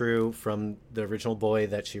true from the original boy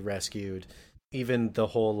that she rescued. Even the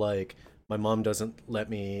whole like my mom doesn't let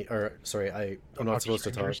me, or sorry, I'm Don't not talk to supposed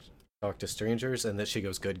to strangers. talk to strangers, and that she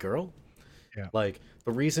goes good girl. Yeah. Like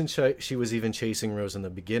the reason she was even chasing Rose in the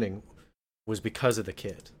beginning was because of the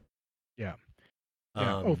kid. Yeah.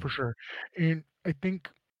 Yeah. Oh, Um, for sure. And I think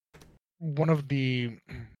one of the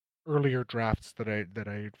earlier drafts that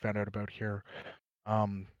I found out about here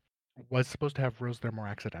um was supposed to have Rose there more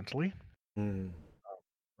accidentally, mm.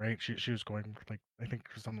 right? She was going for, like, I think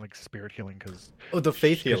for some like spirit healing because Oh, the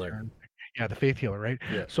faith healer. Sharon, yeah, the faith healer, right?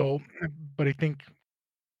 Yeah. So, but I think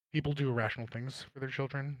people do irrational things for their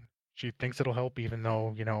children. She thinks it'll help, even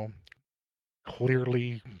though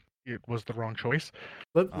clearly it was the wrong choice.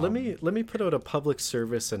 Um, Let me put out a public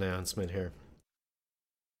service announcement here.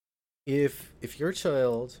 If your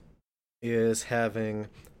child is having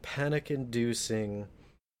panic-inducing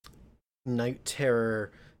night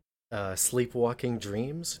terror, sleepwalking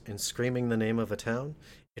dreams and screaming the name of a town,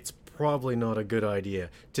 it's probably not a good idea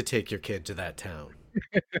to take your kid to that town.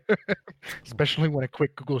 especially when a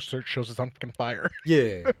quick Google search shows it's on fucking fire.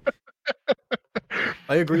 Yeah,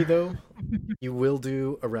 I agree though. You will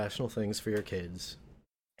do irrational things for your kids,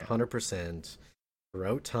 100%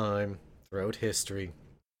 throughout time, throughout history.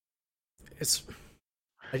 It's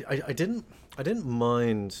I didn't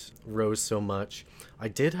mind Rose so much. I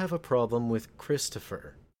did have a problem with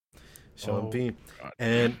Christopher, Sean Oh B. God.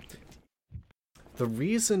 And the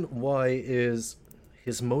reason why is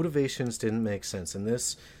his motivations didn't make sense. And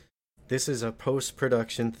this is a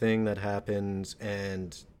post-production thing that happened,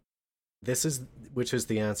 and this is which is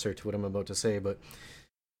the answer to what I'm about to say, but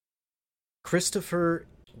Christopher,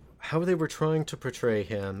 how they were trying to portray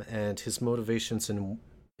him and his motivations and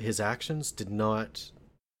his actions did not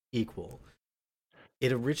equal.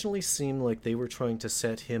 It originally seemed like they were trying to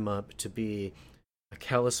set him up to be a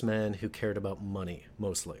callous man who cared about money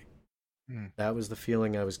mostly. Mm, That was the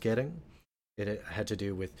feeling I was getting. It had to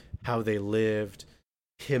do with how they lived,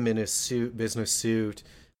 him in his business suit,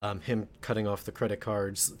 him cutting off the credit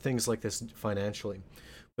cards, things like this financially.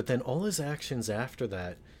 But then all his actions after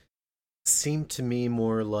that seemed to me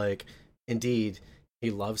more like, indeed, he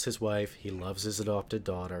loves his wife, he loves his adopted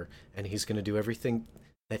daughter, and he's going to do everything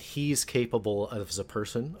that he's capable as a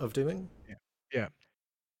person of doing. yeah. Yeah.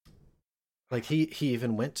 Like he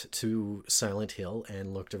even went to Silent Hill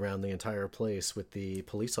and looked around the entire place with the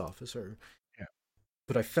police officer. Yeah.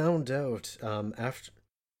 But I found out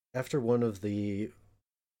after one of the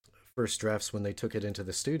first drafts when they took it into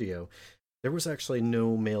the studio, there was actually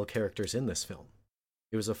no male characters in this film.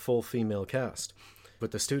 It was a full female cast. But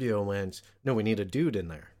the studio went, no, we need a dude in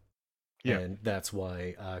there. Yeah. And that's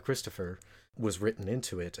why Christopher was written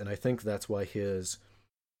into it. And I think that's why he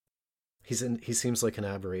seems like an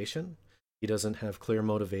aberration. He doesn't have clear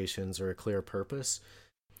motivations or a clear purpose,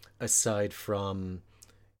 aside from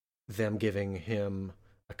them giving him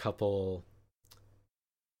a couple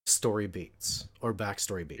story beats or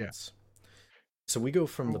backstory beats. Yeah. So we go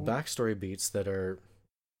from the backstory beats that are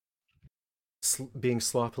being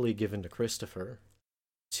sloppily given to Christopher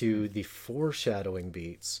to the foreshadowing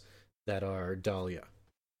beats that are Dahlia.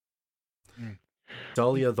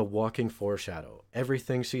 Dahlia, the walking foreshadow.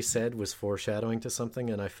 Everything she said was foreshadowing to something,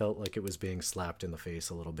 and I felt like it was being slapped in the face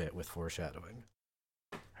a little bit with foreshadowing.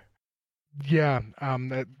 Yeah,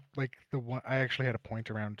 that like the one I actually had a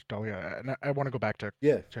point around Dahlia, and I want to go back to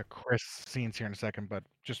Chris scenes here in a second, but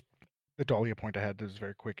just the Dahlia point I had is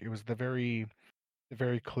very quick. It was the very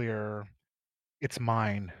clear, it's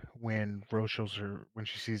mine when Rose shows her when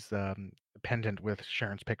she sees the pendant with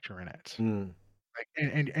Sharon's picture in it. Like,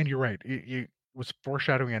 and you're right, it was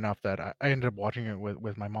foreshadowing enough that I ended up watching it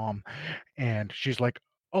with my mom, and she's like,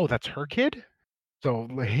 "Oh, that's her kid." So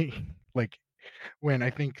like when I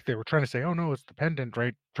think they were trying to say, "Oh no, it's the pendant,"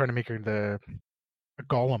 right? Trying to make her a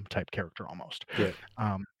Gollum type character almost. Yeah.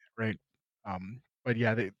 Right. But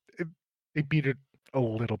yeah, they beat it a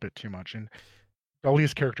little bit too much, and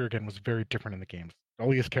Dahlia's character again was very different in the games.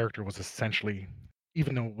 Dahlia's character was essentially,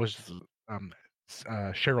 even though it was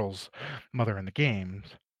Cheryl's mother in the games,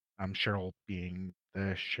 Cheryl being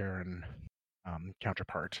the Sharon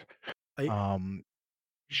counterpart.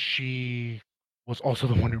 She was also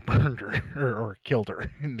the one who burned her or killed her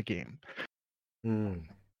in the game.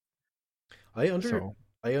 I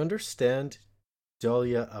understand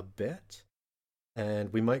Dahlia a bit,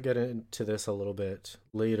 and we might get into this a little bit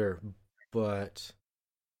later, but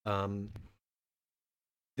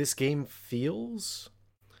this movie.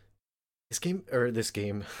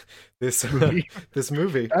 This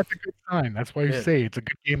movie. That's a good sign. That's why you say it's a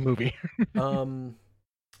good game movie. Well,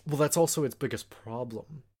 that's also its biggest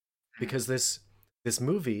problem, because this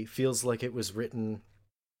movie feels like it was written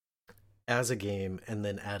as a game and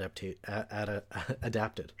then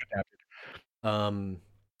adapted.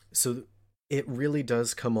 So it really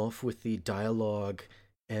does come off with the dialogue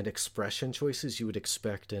and expression choices you would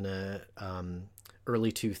expect in a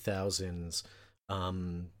early 2000s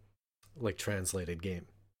like translated game.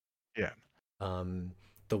 Yeah.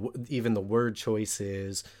 Even the word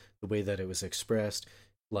choices, the way that it was expressed,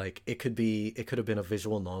 like it could have been a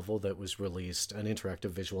visual novel that was released, an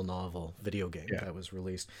interactive visual novel video game that was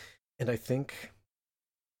released. And I think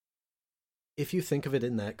if you think of it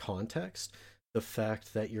in that context, the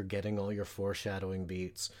fact that you're getting all your foreshadowing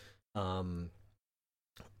beats from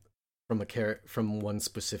one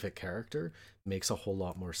specific character makes a whole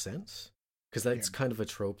lot more sense, because that's kind of a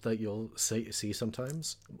trope that you'll see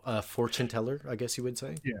sometimes. Fortune teller, I guess you would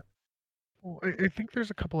say. Yeah. Well, I think there's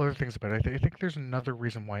a couple other things about it. I think there's another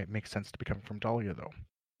reason why it makes sense to be coming from Dahlia, though.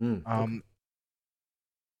 Okay.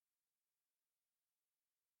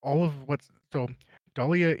 So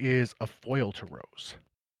Dahlia is a foil to Rose.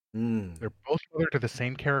 They're both mother to the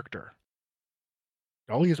same character.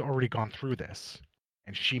 Dahlia's already gone through this,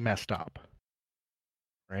 and she messed up,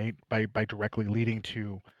 right? By directly leading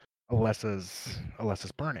to Alessa's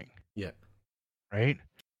burning. Yeah. Right?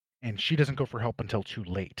 And she doesn't go for help until too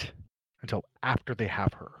late, until after they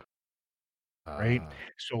have her. Right?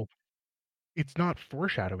 So it's not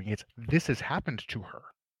foreshadowing, it's this has happened to her.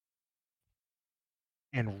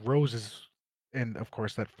 And and of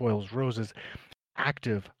course that foils Rose's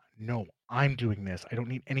active, no, I'm doing this. I don't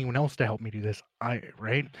need anyone else to help me do this.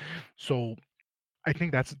 Right? So I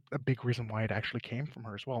think that's a big reason why it actually came from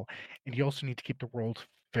her as well. And you also need to keep the world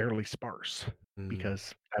fairly sparse,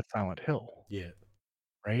 because that's Silent Hill. Yeah.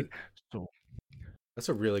 Right? So that's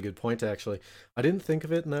a really good point, actually. I didn't think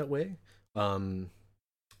of it in that way. The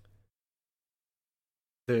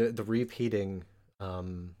repeating,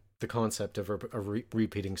 the concept of a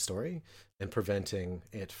repeating story and preventing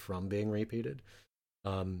it from being repeated.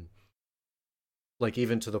 Like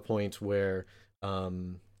even to the point where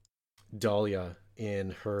Dahlia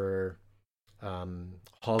in her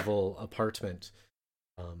hovel apartment,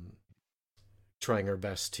 trying her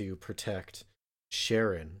best to protect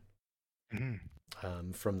Sharon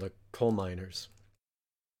from the coal miners.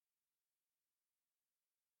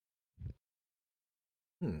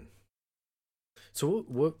 So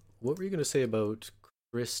what were you going to say about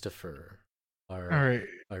Christopher, our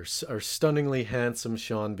stunningly handsome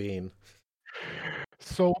Sean Bean?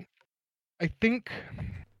 So I think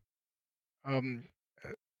Um,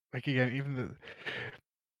 like again, even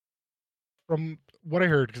from what I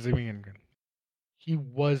heard, because I mean, he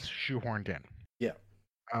was shoehorned in, Yeah.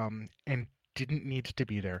 and didn't need to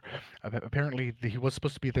be there. Apparently, he was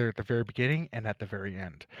supposed to be there at the very beginning and at the very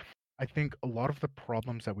end. I think a lot of the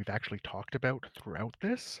problems that we've actually talked about throughout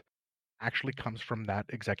this actually comes from that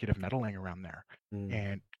executive meddling around there, Mm.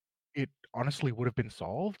 and it honestly would have been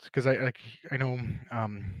solved because I know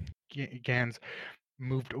Gans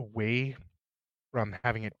moved away from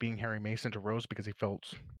having it being Harry Mason to Rose because he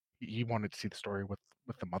felt he wanted to see the story with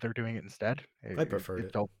the mother doing it instead. I preferred It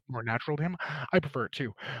it. felt more natural to him. I prefer it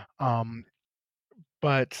too, um,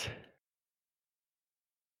 but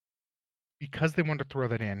because they wanted to throw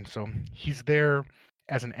that in, so he's there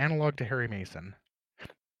as an analog to Harry Mason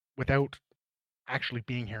without actually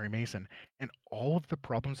being Harry Mason. And all of the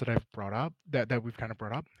problems that I've brought up, that we've kind of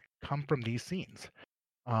brought up, come from these scenes.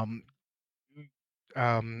 Um,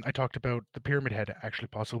 I talked about the Pyramid Head actually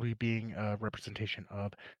possibly being a representation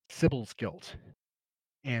of Sybil's guilt.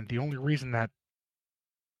 And the only reason that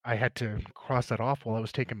I had to cross that off while I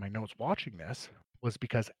was taking my notes watching this was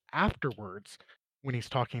because afterwards, when he's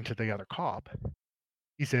talking to the other cop,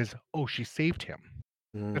 he says, "Oh, she saved him."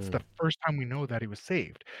 That's Mm. the first time we know that he was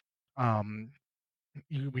saved. Um,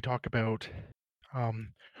 we talk about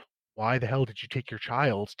um, why the hell did you take your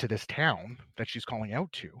child to this town that she's calling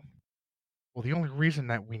out to? Well, the only reason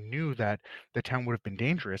that we knew that the town would have been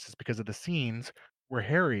dangerous is because of the scenes where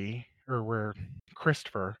Harry or where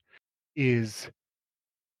Christopher is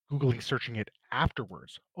Googling searching it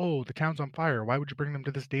afterwards. Oh, the town's on fire. Why would you bring them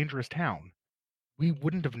to this dangerous town? We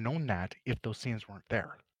wouldn't have known that if those scenes weren't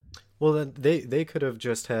there. Well, then they could have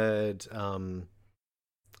just had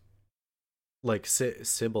like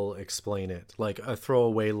Sybil explain it, like a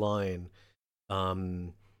throwaway line,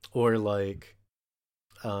 um, or like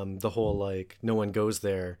the whole like no one goes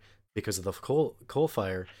there because of the coal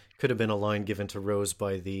fire could have been a line given to Rose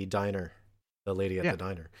by the diner, the lady at Yeah. the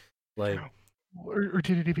diner, like Or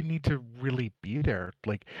did it even need to really be there?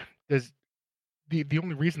 Like, does the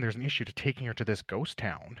only reason there's an issue to taking her to this ghost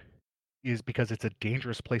town is because it's a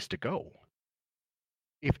dangerous place to go.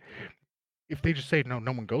 If if they just say no,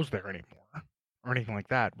 no one goes there anymore, or anything like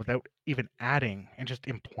that, without even adding and just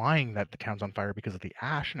implying that the town's on fire because of the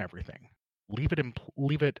ash and everything, leave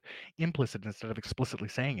it implicit instead of explicitly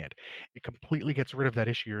saying it. It completely gets rid of that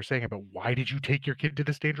issue you're saying about why did you take your kid to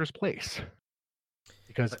this dangerous place?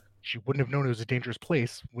 Because she wouldn't have known it was a dangerous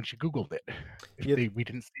place when she Googled it. If yeah, we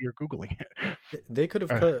didn't see her Googling it. they could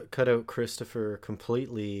have Uh, cut out Christopher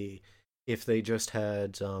completely if they just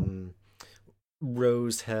had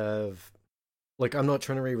Rose have like I'm not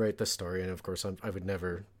trying to rewrite the story, and of course I would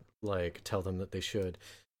never like tell them that they should,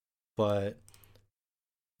 but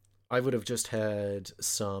I would have just had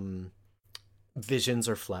some visions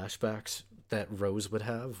or flashbacks that Rose would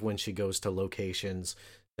have when she goes to locations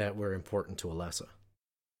that were important to Alessa.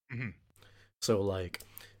 mhm. So like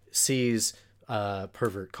sees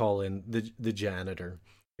pervert Colin, the janitor,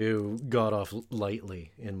 who got off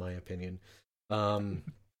lightly, in my opinion. Um,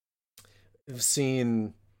 I've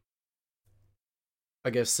seen, I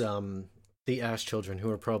guess, the Ash children, who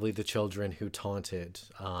are probably the children who taunted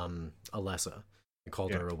Alessa and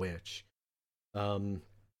called Yeah. her a witch. Um,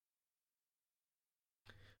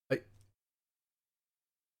 I,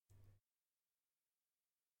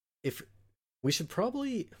 if we should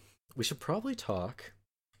probably talk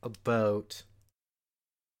about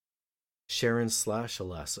Sharon slash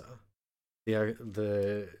Alessa,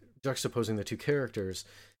 the juxtaposing the two characters,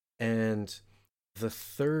 and the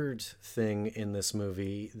third thing in this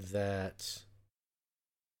movie that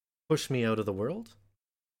pushed me out of the world.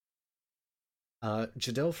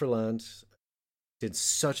 Jadelle Ferland did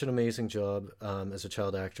such an amazing job as a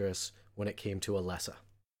child actress when it came to Alessa.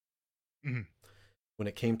 Mhm. When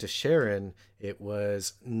it came to Sharon, it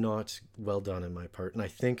was not well done in my part, and I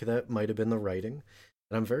think that might have been the writing.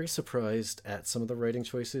 And I'm very surprised at some of the writing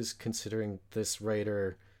choices, considering this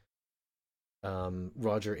writer,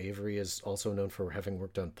 Roger Avery, is also known for having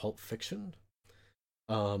worked on Pulp Fiction.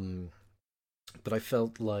 Um, but I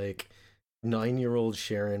felt like 9-year-old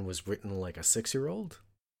Sharon was written like a 6-year-old,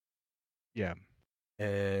 Yeah.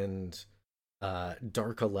 and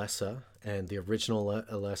Dark Alessa and the original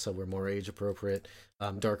Alessa were more age appropriate.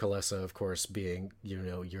 Dark Alessa, of course, being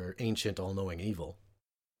your ancient all knowing evil.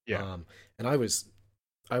 Yeah. And I was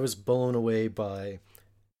blown away by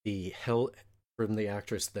the hell from the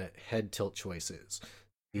actress, that head tilt choices,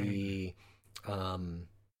 the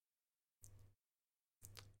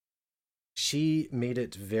she made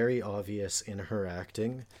it very obvious in her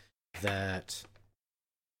acting that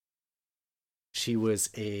she was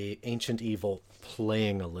a ancient evil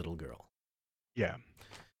playing a little girl. Yeah.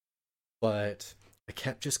 But I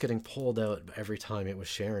kept just getting pulled out every time it was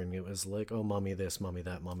Sharon. It was like, oh, mommy this, mommy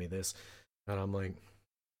that, mommy this. And I'm like,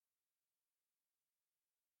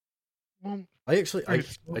 Well, I actually, I I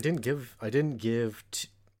still, didn't give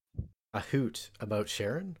a hoot about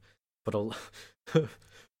Sharon, but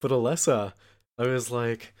but Alessa, I was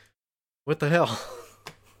like, what the hell?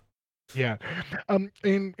 yeah. And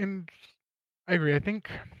I agree. I think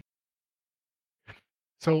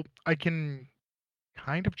so. I can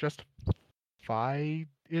kind of justify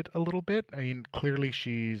it a little bit. I mean, clearly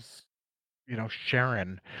she's,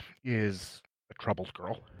 Sharon is a troubled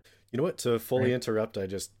girl, You know what? To fully right? interrupt, I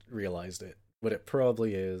just realized it. What it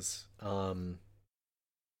probably is,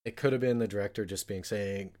 it could have been the director just being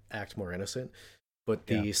saying act more innocent, but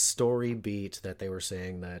Yeah. the story beat that they were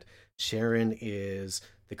saying that Sharon is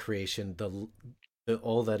the creation, the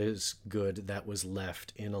all that is good that was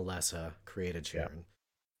left in Alessa created Yeah. Sharon,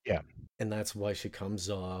 Yeah. and that's why she comes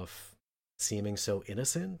off seeming so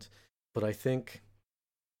innocent. But I think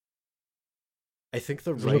the It's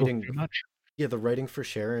a little writing, too much. yeah, the writing for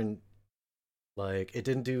Sharon, like it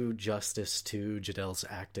didn't do justice to Jadel's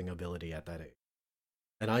acting ability at that age.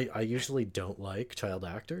 And I usually don't like child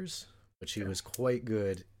actors, but she Yeah. was quite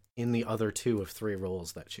good in the other two of three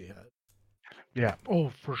roles that she had. Yeah. Oh,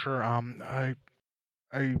 for sure.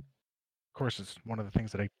 Of course, it's one of the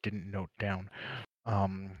things that I didn't note down.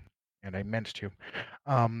 Um, and I meant to.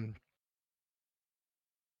 Um,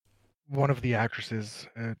 one of the actresses,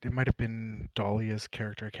 it might have been Dahlia's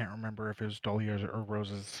character. I can't remember if it was Dahlia or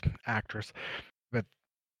Rose's actress, but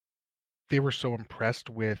they were so impressed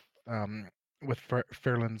with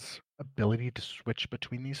Fairland's ability to switch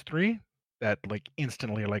between these three that like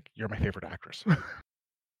instantly like you're my favorite actress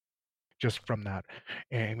just from that.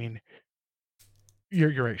 And I mean,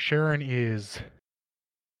 you're right. Sharon's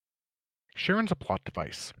a plot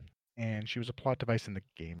device, and she was a plot device in the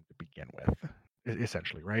game to begin with,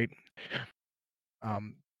 essentially, right?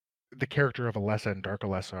 Um, the character of Alessa and Dark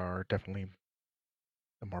Alessa are definitely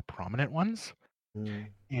the more prominent ones, Mm.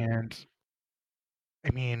 and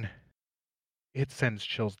I mean, it sends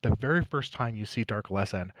chills. The very first time you see Dark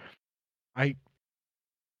Alessa, and I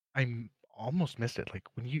I almost missed it, like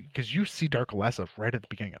when because you see Dark Alessa right at the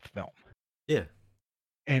beginning of the film, Yeah,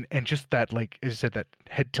 and just that like as I said, that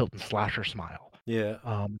head tilt and slasher smile, yeah.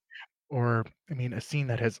 um, or I mean, a scene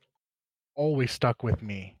that has always stuck with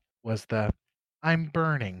me was the "I'm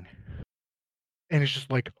burning," and it's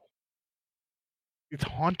just like it's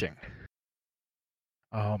haunting.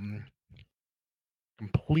 Um,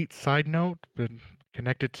 complete side note, but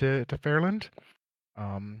connected to Fairland.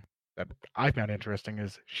 Um, that I found interesting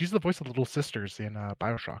is she's the voice of the little sisters in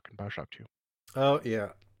Bioshock and Bioshock 2. Oh yeah,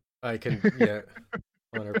 I can. Yeah,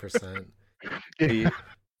 100%. Yeah. The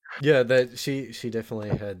yeah that she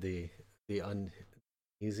definitely had the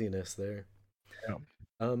uneasiness there. Yeah.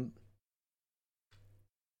 Um,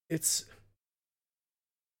 it's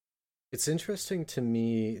it's interesting to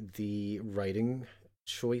me the writing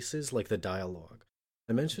choices, like the dialogue.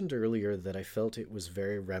 I mentioned earlier that I felt it was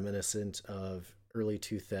very reminiscent of early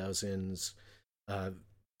 2000s uh,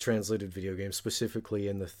 translated video games, specifically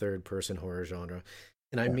in the third person horror genre.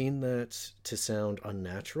 And I Yeah. mean that to sound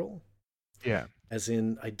unnatural, Yeah. as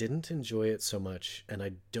in, I didn't enjoy it so much, and I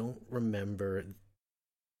don't remember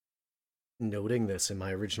noting this in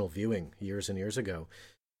my original viewing years and years ago.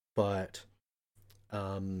 But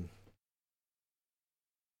um,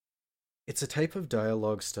 it's a type of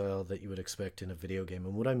dialogue style that you would expect in a video game.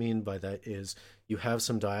 And what I mean by that is you have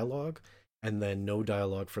some dialogue and then no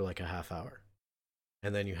dialogue for like a half hour.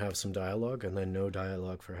 And then you have some dialogue and then no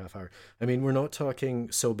dialogue for a half hour. I mean, we're not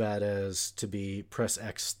talking so bad as to be press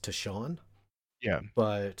X to Sean, Yeah.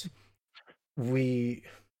 but we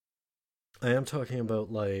I am talking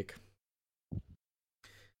about like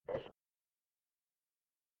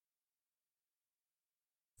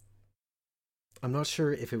I'm not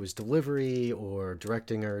sure if it was delivery or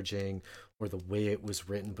directing urging or the way it was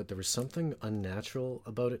written, but there was something unnatural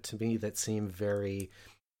about it to me that seemed very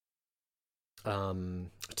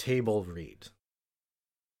table read,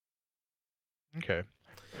 Okay.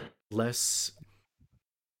 less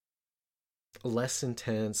less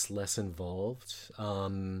intense, less involved.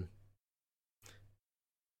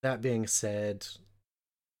 That being said,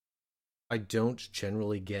 I don't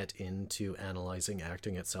generally get into analyzing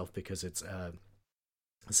acting itself because it's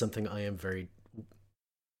something I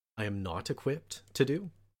am not equipped to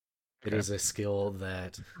do. It Okay. is a skill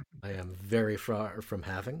that I am very far from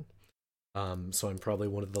having. So I'm probably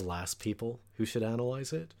one of the last people who should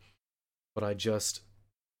analyze it. But I just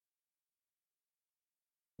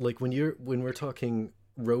like when we're talking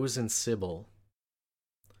Rose and Sybil,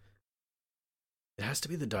 it has to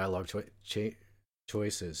be the dialogue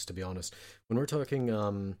choices, to be honest. When we're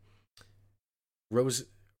talking, Rose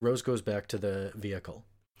Rose goes back to the vehicle.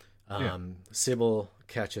 Yeah. Sybil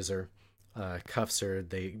catches her, cuffs her.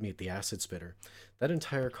 They meet the acid spitter. That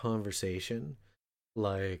entire conversation,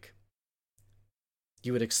 like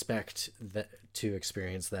you would expect that to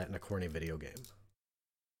experience that in a corny video game.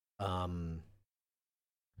 Um,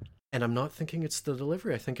 and I'm not thinking it's the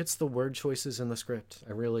delivery. I think it's the word choices in the script.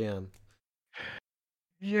 I really am.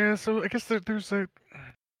 Yeah, so I guess there's a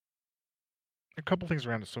couple things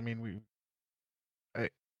around it. So I mean, I,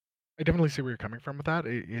 I definitely see where you're coming from with that.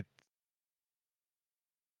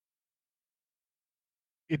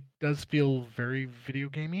 It does feel very video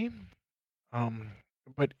gamey. Um,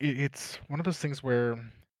 but it's one of those things where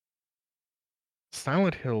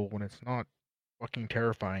Silent Hill, when it's not fucking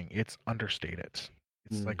terrifying, it's understated. It's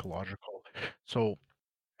Mm, psychological. So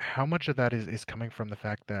how much of that is coming from the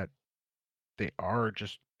fact that they are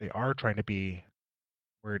trying to be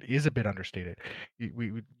where it is a bit understated.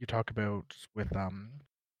 You talk about with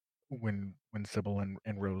when Sybil and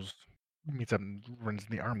Rose meets up and runs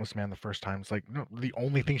the armless man the first time. It's like, no, the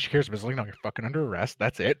only thing she cares about is like, no, you're fucking under arrest.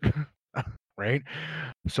 That's it. Right?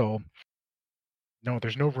 So no,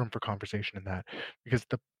 there's no room for conversation in that because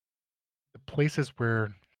the places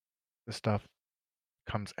where the stuff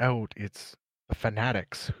comes out, it's the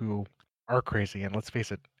fanatics who are crazy and let's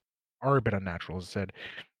face it, are a bit unnatural. As I said,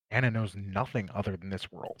 Anna knows nothing other than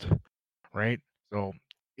this world, right? So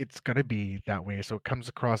it's gonna be that way. So it comes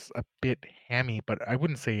across a bit hammy, but I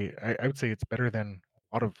wouldn't say I would say it's better than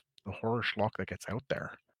a lot of the horror schlock that gets out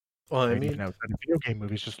there, well, I right? Even mean, outside of video game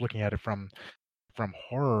movies, just looking at it from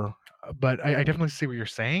horror. But I definitely see what you're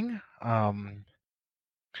saying. I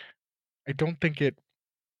don't think it.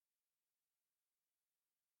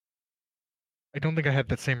 I don't think I had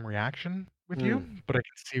that same reaction with mm, you, but I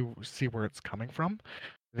can see where it's coming from.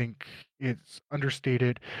 I think it's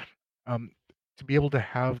understated. Um, to be able to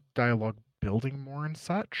have dialogue building more and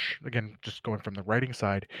such, again, just going from the writing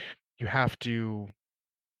side, you have to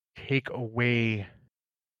take away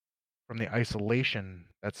from the isolation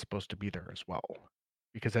that's supposed to be there as well.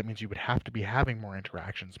 Because that means you would have to be having more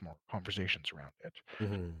interactions, more conversations around it,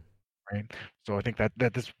 mhm. right? So I think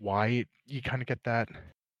that is why you kind of get that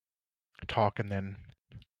talk and then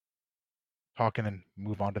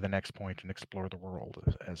move on to the next point and explore the world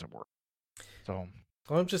as it were. So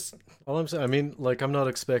Well, I'm just all I'm saying. I mean, like, I'm not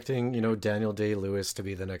expecting Daniel Day Lewis to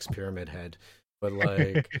be the next Pyramid Head, but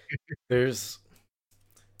like, there's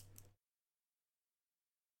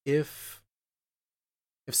if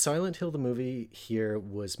if Silent Hill the movie here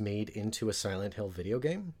was made into a Silent Hill video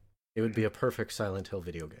game, it would be a perfect Silent Hill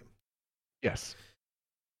video game. yes.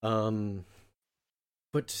 Um,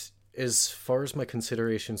 but as far as my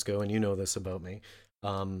considerations go, and you know this about me,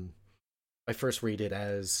 um, I first rate it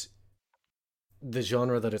as the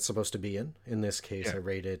genre that it's supposed to be in. In this case, Yeah. I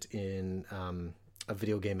rate it in a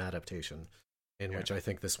video game adaptation, in Yeah. which I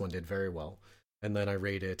think this one did very well. And then I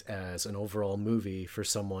rate it as an overall movie for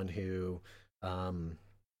someone who um,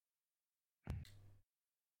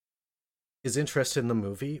 is interested in the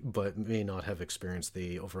movie but may not have experienced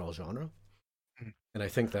the overall genre. Mm. And I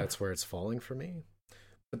think that's where it's falling for me.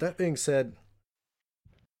 But that being said,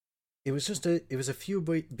 it was a few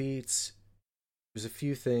beats. It was a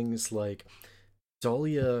few things like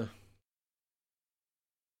Dahlia.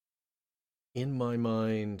 In my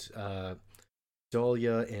mind,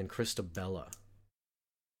 Dahlia and Christabella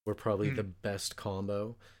were probably the Mm. best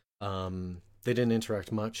combo. They didn't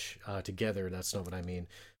interact much together. That's not what I mean.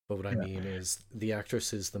 But what I Yeah. mean is the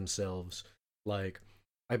actresses themselves. Like,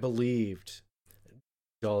 I believed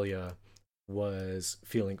Dahlia was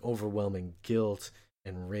feeling overwhelming guilt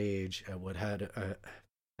and rage at what had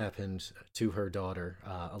happened to her daughter,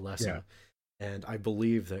 Yeah. Alessa. And I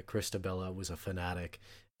believe that Christabella was a fanatic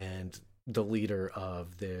and the leader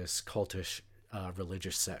of this cultish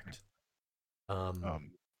religious sect.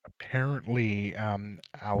 Um, Apparently,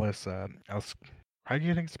 Alice, how do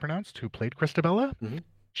you think it's pronounced? Who played Christabella? mhm.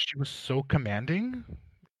 She was so commanding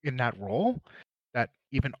in that role that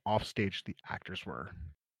even offstage the actors were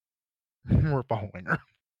were following her.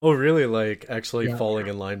 Oh, really? Like actually Yeah. falling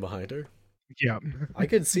in line behind her? Yeah. I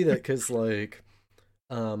could see that because,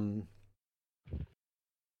 um,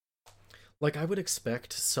 like I would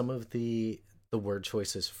expect some of the word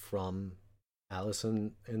choices from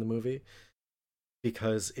Allison in the movie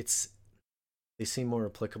because they seem more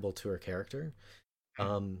applicable to her character.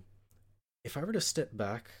 Um, if I were to step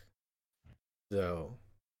back, though,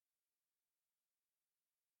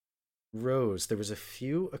 Rose, there was a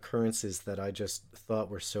few occurrences that I just thought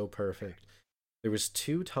were so perfect. There was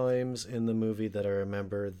two times in the movie that I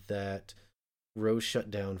remember that Rose shut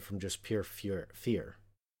down from just pure fear.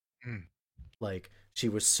 Mm. Like, she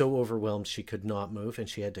was so overwhelmed she could not move, and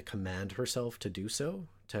she had to command herself to do so,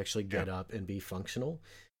 to actually Yeah. get up and be functional.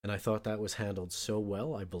 And I thought that was handled so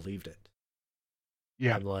well, I believed it.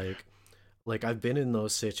 Yeah. I'm like I've been in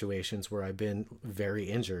those situations where I've been very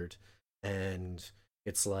injured, and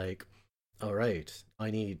it's like, all right, I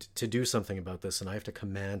need to do something about this, and I have to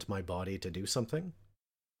command my body to do something.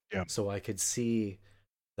 Yeah. So I could see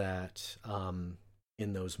that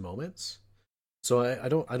in those moments. So I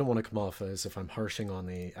don't want to come off as if I'm harshing on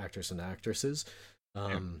the actors and actresses,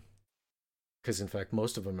 Yeah. because in fact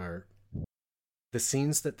most of them are the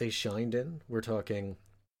scenes that they shined in. We're talking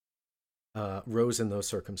Rose in those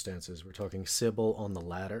circumstances. We're talking Sybil on the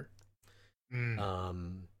ladder. Mm.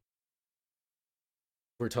 Um,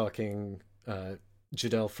 we're talking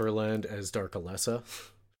Jadelle Furland as Dark Alessa,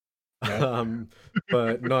 Yeah.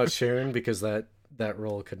 but not Sharon because that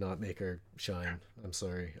role could not make her shine. I'm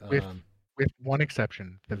sorry. With with one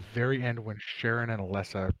exception, the very end when Sharon and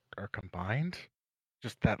Alessa are combined,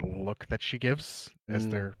 just that look that she gives as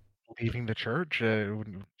Mm. they're leaving the church,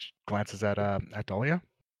 when she glances at Dahlia.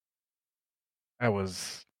 That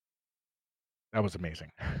was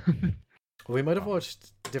amazing. We might have Um,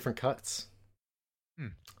 watched different cuts. hmm.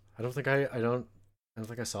 I don't think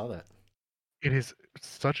I saw that. It is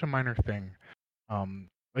such a minor thing.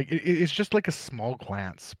 Like it's just like a small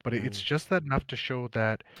glance, but it's Mm. just that enough to show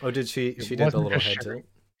that Oh, did she? it She did the wasn't little just head Sharon. tilt.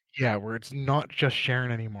 Yeah, where it's not just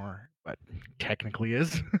Sharon anymore, but technically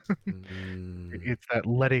is. Mm. It's that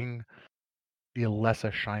letting the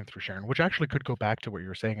Alessa shine through Sharon, which actually could go back to what you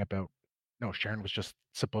were saying about no, Sharon was just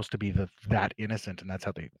supposed to be that innocent, and that's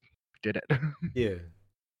how they did it. Yeah.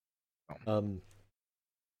 So, Um.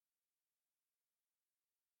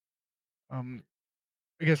 um,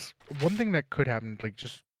 I guess one thing that could happen, like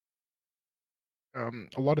just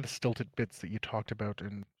a lot of the stilted bits that you talked about,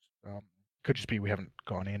 and um, could just be we haven't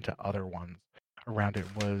gone into other ones around it,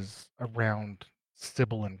 was around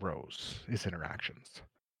Sybil and Rose, his interactions.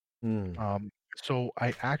 Mm. Um, so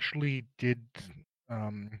I actually did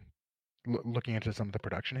um, looking into some of the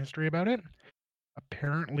production history about it.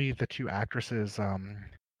 Apparently, the two actresses,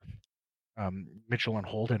 Mitchell and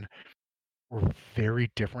Holden, were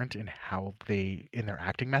very different in their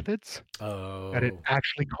acting methods. That it Oh.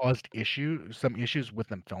 actually caused some issues with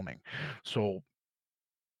them filming. So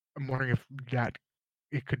I'm wondering if that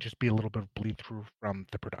it could just be a little bit of bleed through from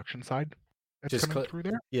the production side that's Just coming through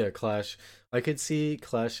there. yeah, clash. I could see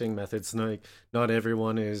clashing methods. Like, not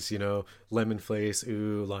everyone is, lemon face,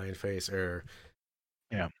 ooh, lion face, or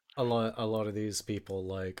Yeah, a lot of these people,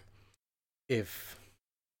 like, if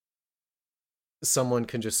someone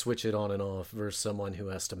can just switch it on and off versus someone who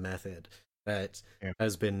has to method, that yeah,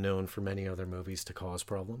 has been known for many other movies to cause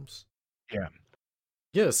problems. yeah.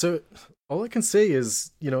 Yeah, so all I can say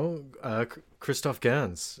is, Christoph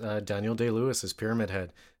Gans, Daniel Day-Lewis as Pyramid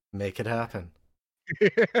Head, make it happen.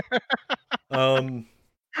 Um,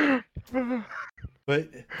 but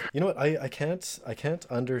you know what? I can't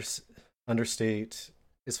understate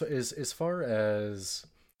as far as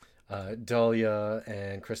Dahlia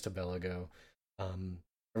and Christabella go. I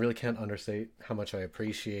really can't understate how much I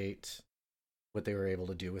appreciate what they were able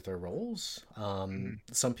to do with their roles. Mhm.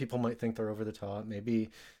 Some people might think they're over the top, maybe.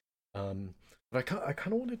 Um, but I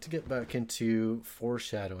kind of wanted to get back into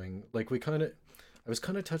foreshadowing. Like, I was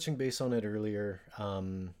kind of touching base on it earlier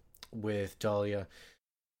with Dahlia.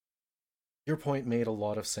 Your point made a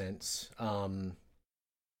lot of sense. But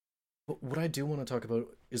what I do want to talk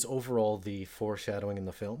about is overall the foreshadowing in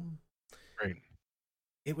the film. Great.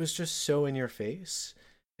 It was just so in your face.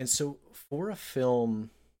 And so, for a film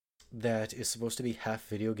that is supposed to be half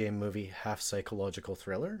video game movie, half psychological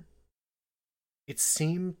thriller, it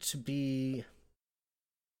seemed to be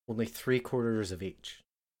only three-quarters of each,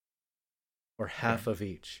 or Okay. half of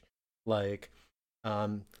each. Like,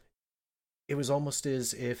 um, it was almost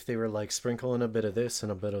as if they were like sprinkling a bit of this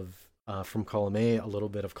and a bit of from column A, a little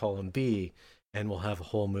bit of column B, and we'll have a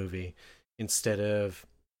whole movie instead of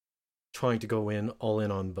trying to go in all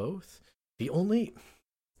in on both. The only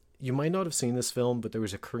You might not have seen this film, but there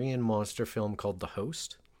was a Korean monster film called The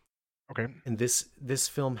Host, Okay. and this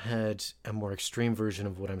film had a more extreme version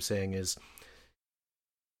of what I'm saying is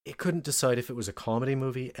it couldn't decide if it was a comedy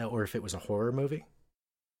movie or if it was a horror movie,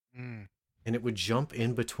 Mm. and it would jump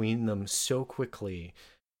in between them so quickly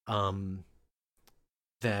um,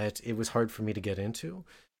 that it was hard for me to get into.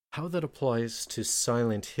 How that applies to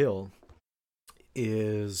Silent Hill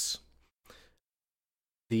is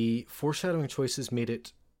the foreshadowing choices made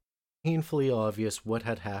it painfully obvious what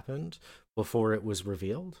had happened before it was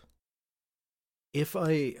revealed. If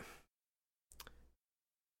I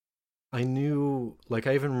I knew, like,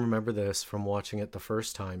 I even remember this from watching it the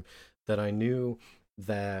first time, that I knew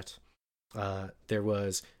that there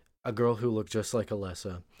was a girl who looked just like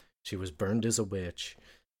Alessa. She was burned as a witch,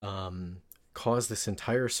 um, caused this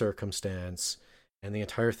entire circumstance, and the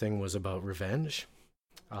entire thing was about revenge.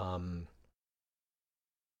 Um,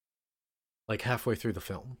 like halfway through the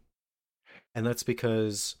film, and that's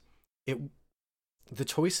because it. The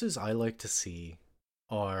choices I like to see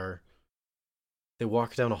are they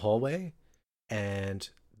walk down a hallway and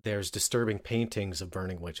there's disturbing paintings of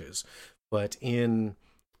burning witches, but in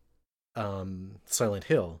Silent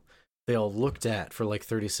Hill, they all looked at for like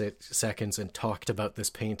 36 seconds and talked about this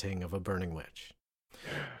painting of a burning witch.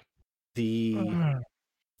 The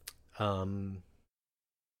um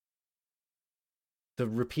the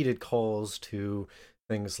repeated calls to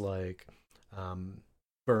things like um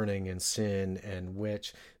burning and sin and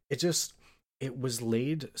witch, it just it was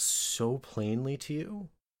laid so plainly to you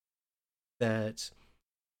that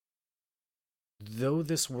though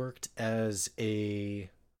this worked as a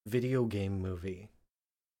video game movie,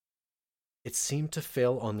 it seemed to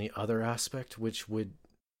fail on the other aspect, which would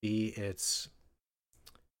be its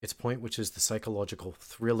point, which is the psychological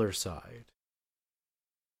thriller side.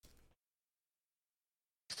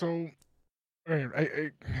 So,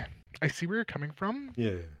 I see where you're coming from,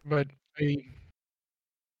 Yeah. but I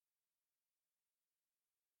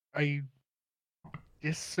I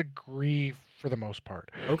disagree for the most part.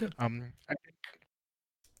 Okay. Um, I,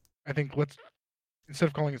 I think let's instead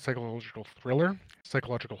of calling it psychological thriller,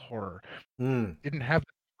 psychological horror. Mm. Didn't have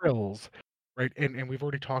the thrills, right? And we've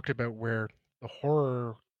already talked about where the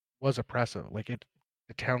horror was oppressive. Like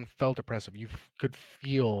the town felt oppressive. You could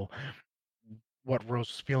feel what Rose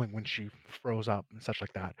was feeling when she froze up and such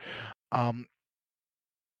like that. Um,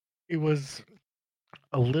 it was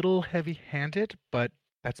a little heavy-handed, but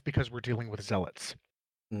that's because we're dealing with zealots.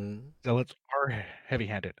 Mm. Zealots are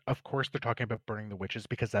heavy-handed. Of course, they're talking about burning the witches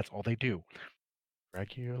because that's all they do.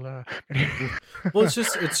 Dracula. Well, it's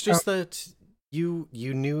just that you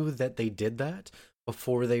knew that they did that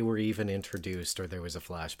before they were even introduced or there was a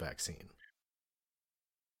flashback scene.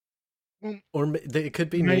 Well, Or it could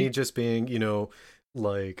be my me just being,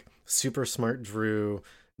 like super smart Drew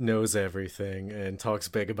knows everything and talks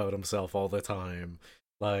big about himself all the time.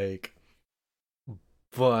 Like,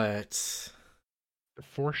 but the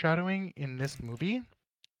foreshadowing in this movie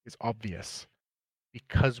is obvious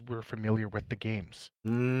because we're familiar with the games.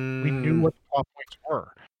 We knew mm, what the plot points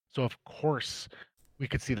were. So of course we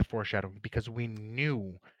could see the foreshadowing because we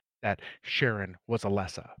knew that Sharon was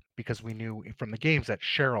Alessa, because we knew from the games that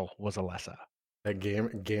Cheryl was Alessa. that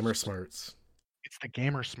gamer smarts. It's the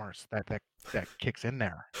gamer smarts that kicks in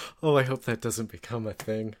there. Oh, I hope that doesn't become a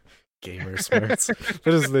thing. Gamer smarts.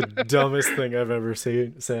 That is the dumbest thing I've ever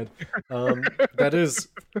said. That is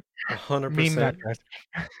Meme that, 100%. guys.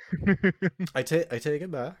 I take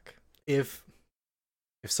it back. If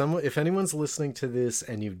anyone's listening to this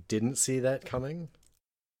and you didn't see that coming,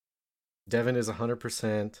 Devin is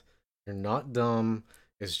 100%. You're not dumb.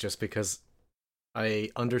 It's just because I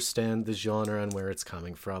understand the genre and where it's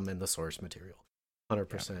coming from and the source material. Yeah,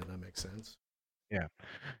 100%. That makes sense. yeah,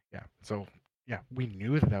 yeah. So yeah, we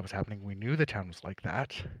knew that was happening. We knew the town was like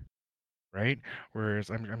that, right? Whereas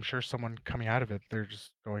I'm sure someone coming out of it, they're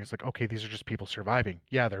just going, it's like, okay, these are just people surviving.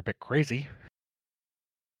 Yeah, they're a bit crazy,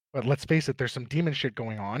 but let's face it, there's some demon shit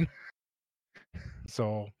going on.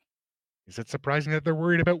 So is it surprising that they're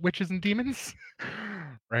worried about witches and demons?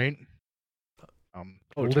 Right? Oh,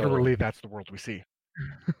 totally. Literally, that's the world we see.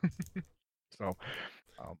 So,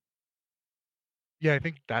 um, yeah, I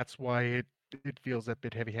think that's why it feels a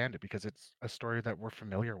bit heavy-handed because it's a story that we're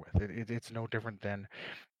familiar with. It's no different than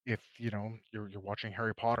if you're watching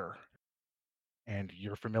Harry Potter and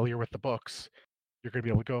you're familiar with the books. You're gonna be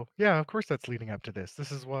able to go, yeah, of course that's leading up to this.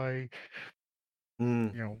 This is why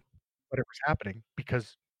Mm. you know whatever's happening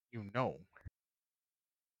because you know,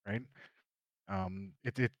 right? Um,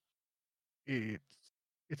 it, it it's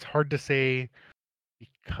it's hard to say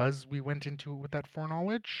because we went into it with that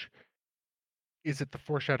foreknowledge. Is it the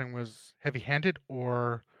foreshadowing was heavy-handed,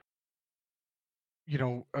 or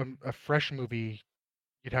a fresh movie?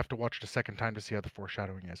 You'd have to watch it a second time to see how the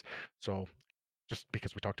foreshadowing is. So, just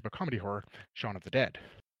because we talked about comedy horror, Shaun of the Dead,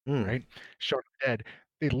 Mm. right? Shaun of the Dead,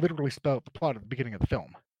 they literally spell out the plot at the beginning of the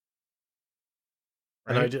film,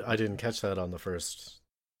 And I, right? I didn't catch that on the first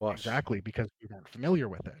watch. Exactly, because we weren't familiar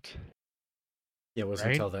with it, Yeah, it wasn't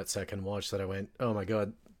right? until that second watch that I went, oh my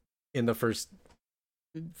god. In the first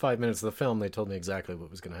 5 minutes of the film, they told me exactly what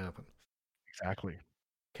was going to happen. Exactly.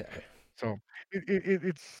 Okay. So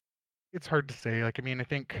it's hard to say. Like, I mean, I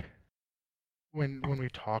think when we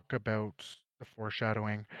talk about the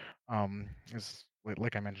foreshadowing is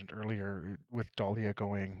like I mentioned earlier with Dahlia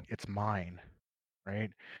going, "It's mine,"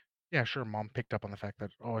 right? Yeah, sure, mom picked up on the fact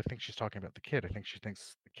that, oh, I think she's talking about the kid. I think she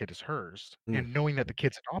thinks the kid is hers. Mm. And knowing that the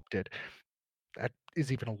kid's adopted, that is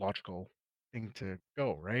even a logical thing to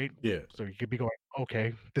go, right? Yeah. So you could be going,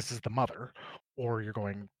 okay, this is the mother, or you're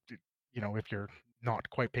going, if you're not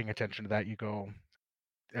quite paying attention to that, you go,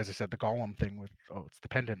 as I said, the Gollum thing with, oh, it's the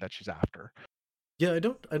pendant that she's after. Yeah,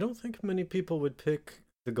 I don't think many people would pick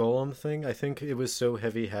the Golem thing. I think it was so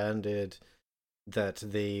heavy-handed that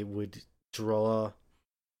they would draw.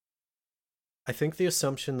 I think the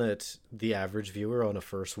assumption that the average viewer on a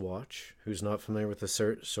first watch who's not familiar with the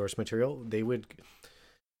source material, they would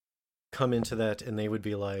come into that and they would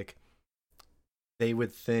be like, they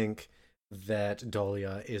would think that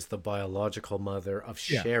Dahlia is the biological mother of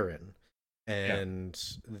Yeah, Sharon, yeah, and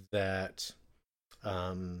that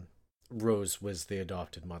um, Rose was the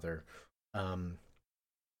adopted mother. Um,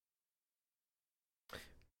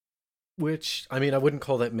 which, I mean, I wouldn't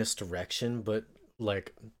call that misdirection, but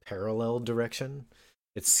like parallel direction.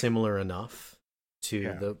 It's similar enough to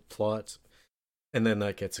yeah, the plot, and then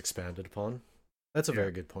that gets expanded upon. That's a yeah,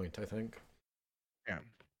 very good point, I think. yeah.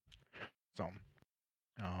 So,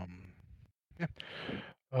 um,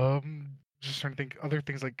 yeah. Just trying to think other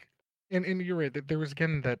things like, and you're right that there was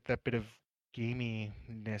again that bit of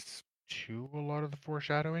gaminess to a lot of the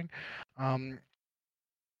foreshadowing. Um,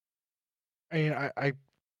 I mean, I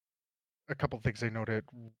a couple of things I noted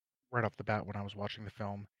right off the bat when I was watching the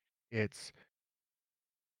film. It's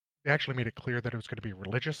They actually made it clear that it was going to be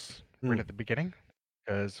religious right Hmm. at the beginning,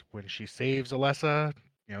 because when she saves Alessa,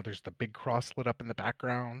 there's the big cross lit up in the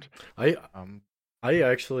background. I Um, I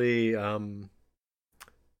actually I'm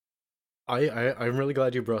really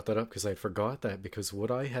glad you brought that up because I forgot that, because what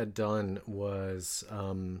I had done was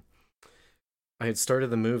I had started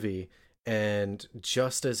the movie, and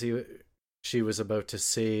just as she was about to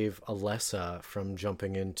save Alessa from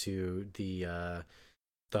jumping into the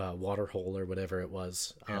water hole or whatever it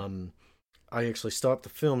was, yeah, I actually stopped the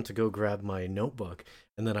film to go grab my notebook,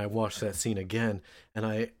 and then I watched that scene again,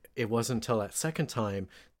 and it wasn't until that second time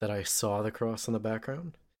that I saw the cross in the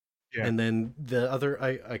background, yeah, and then the other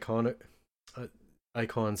uh,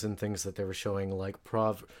 icons and things that they were showing, like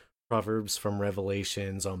proverbs from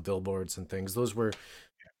Revelations on billboards and things. Those were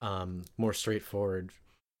more straightforward.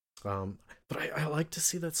 Um, but I like to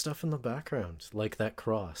see that stuff in the background, like that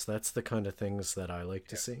cross. That's the kind of things that I like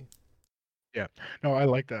to yeah. see. Yeah. No, I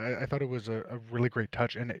like that. I thought it was a really great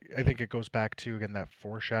touch, and I think it goes back to again that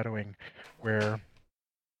foreshadowing, where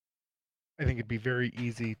I think it'd be very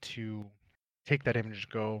easy to take that image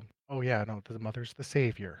and go, "Oh yeah, no, the mother's the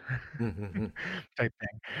savior," Mhm. type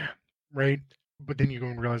thing, right? But then you go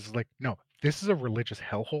and realize, like, no, this is a religious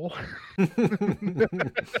hellhole,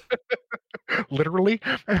 literally.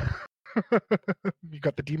 You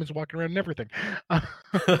got the demons walking around and everything.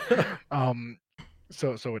 um,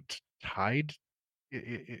 so it tied it,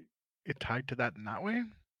 it it it tied to that in that way.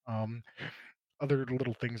 Um, Other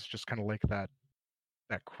little things, just kind of like that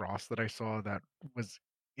cross that I saw, that was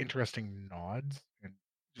interesting nods and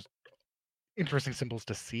just interesting symbols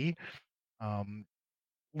to see. Um,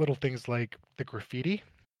 Little things like the graffiti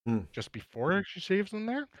Mm. just before she saves them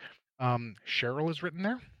there. Cheryl is written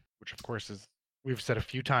there, which of course is, we've said a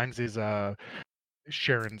few times, is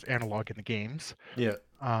Sharon's analog in the games. Yeah.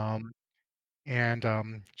 Um, and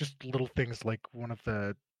just little things like one of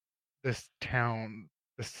this town,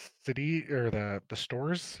 the city, or the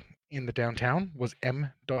stores in the downtown was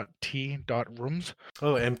M.T. Rooms.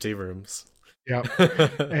 Oh, empty rooms. Yeah,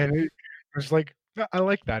 and it was like, I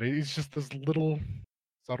like that. It's just those little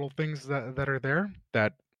subtle things that are there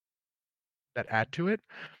that add to it.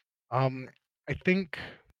 Um, I think,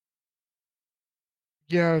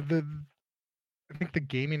 yeah, I think the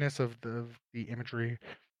gaminess of the imagery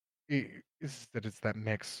is that it's that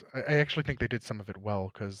mix. I actually think they did some of it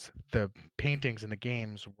well, because the paintings in the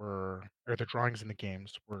games were, or the drawings in the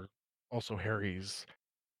games were also Harry's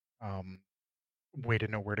um, way to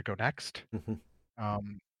know where to go next. Mhm.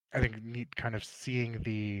 Um, I think neat kind of seeing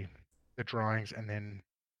the drawings, and then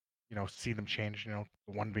see them change. The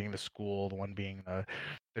one being the school, the one being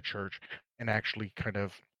the church, and actually kind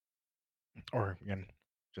of, or again,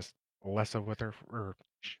 just Alessa with her, or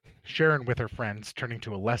Sharon with her friends turning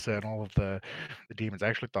to Alessa, and all of the demons.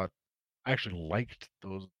 I actually liked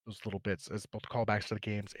those little bits as both callbacks to the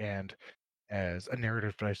games and as a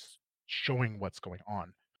narrative device showing what's going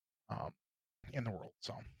on um, in the world.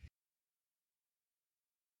 So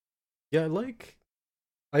Yeah,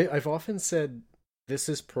 I've often said this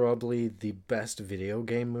is probably the best video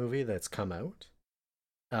game movie that's come out.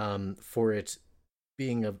 For it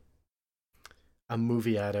being a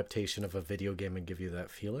movie adaptation of a video game and give you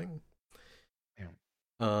that feeling. Yeah.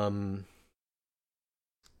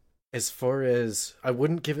 As far as, I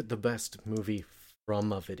wouldn't give it the best movie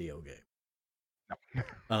from a video game.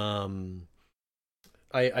 No.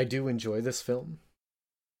 I do enjoy this film,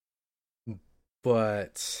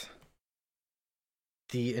 but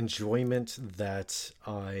the enjoyment that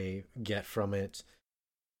I get from it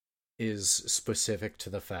is specific to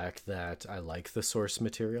the fact that I like the source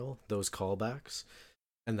material, those callbacks,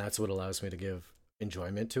 and that's what allows me to give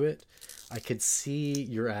enjoyment to it. I could see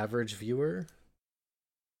your average viewer,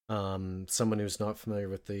 someone who's not familiar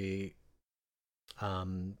with the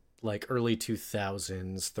like early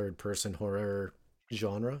 2000s third person horror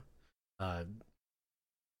genre,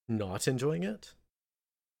 not enjoying it.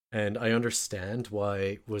 And I understand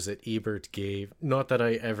why, was it Ebert gave, not that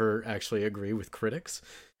I ever actually agree with critics,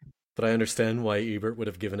 but I understand why Ebert would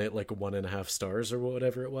have given it like 1.5 stars or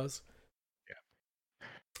whatever it was.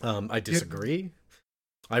 I disagree.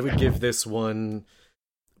 I would give this one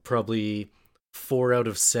probably 4 out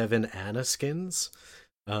of 7 Anna skins.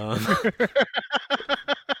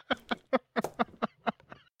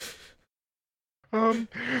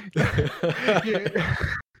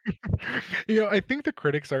 Yeah. I think the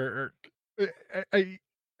critics are I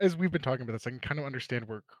as we've been talking about this, I can kind of understand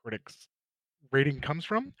where critics rating comes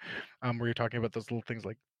from. Where you're talking about those little things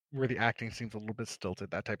like where the acting seems a little bit stilted,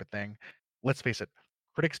 that type of thing. Let's face it,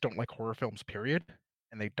 critics don't like horror films, period,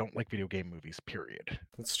 and they don't like video game movies, period.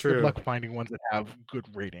 That's Good true. luck finding ones that have good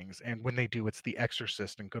ratings, and when they do, it's The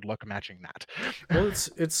Exorcist, and good luck matching that. Well,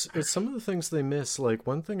 it's some of the things they miss. Like,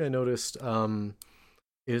 one thing I noticed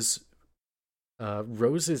is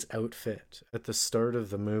Rose's outfit at the start of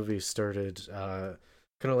the movie started kind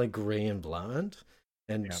of like gray and blonde,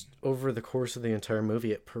 and Yeah. over the course of the entire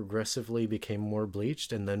movie, it progressively became more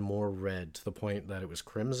bleached and then more red to the point that it was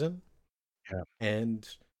crimson. Yeah. And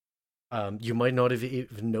you might not have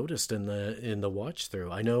even noticed in the watch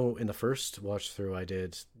through. I know in the first watch through I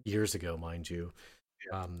did years ago, mind you.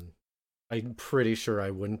 Yeah. I'm pretty sure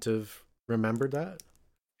I wouldn't have remembered that.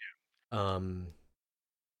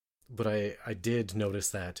 But I did notice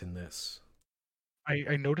that in this.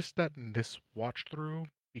 I noticed that in this watch through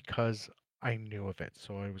because I knew of it,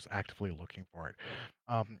 so I was actively looking for it.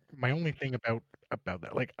 My only thing about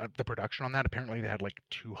that, like the production on that, apparently they had like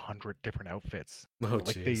 200 different outfits. Oh,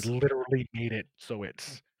 Like they jeez. literally made it so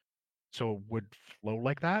it would flow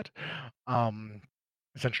like that. Um,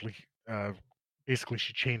 essentially, uh, basically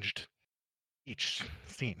she changed each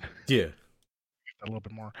scene Yeah. a little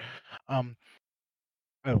bit more. Um,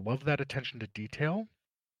 I love that attention to detail.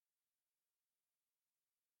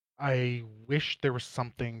 I wish there was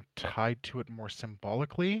something tied to it more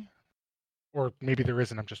symbolically, or maybe there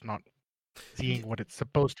isn't. I'm just not seeing what it's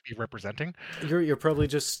supposed to be representing. You're probably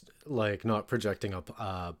just like not projecting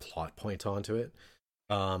a plot point onto it.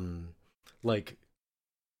 Like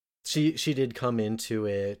she did come into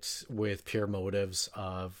it with pure motives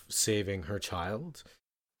of saving her child,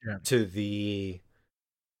 Yeah. to the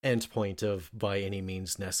end point of by any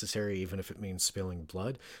means necessary, even if it means spilling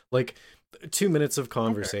blood. Like 2 minutes of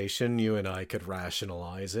conversation, you and I could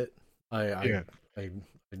rationalize it. Yeah. I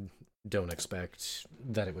don't expect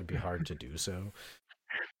that it would be hard to do so.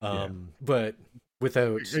 Yeah. But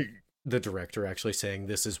without Uh, the director actually saying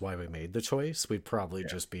this is why we made the choice, we'd probably Yeah.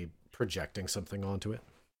 just be projecting something onto it.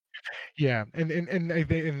 Yeah,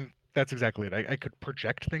 and that's exactly it. I could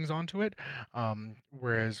project things onto it.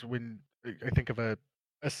 Whereas when I think of a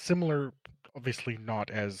similar, obviously not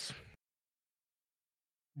as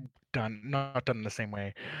not done in the same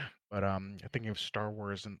way, but thinking of Star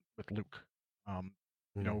Wars and with Luke. Um,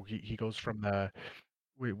 Mm. he goes from the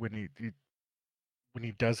when when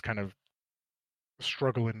he does kind of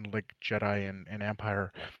struggle in like Jedi and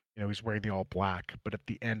Empire, he's wearing the all black, but at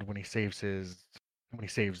the end when he saves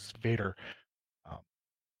Vader, um,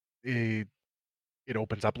 it it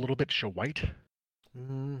opens up a little bit to show white,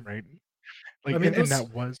 Mm. right? I Like mean, and those that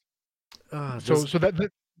was those so that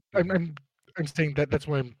I'm Mhm. I'm I'm saying that's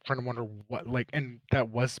why I'm trying to wonder what like and that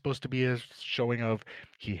was supposed to be a showing of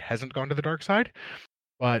he hasn't gone to the dark side,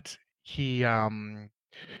 but he and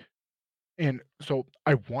so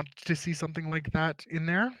I want to see something like that in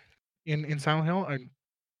there in Silent Hill. And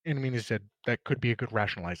I mean, you said that could be a good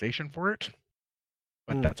rationalization for it,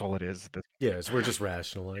 but Mm. that's all it is. Yes, we're just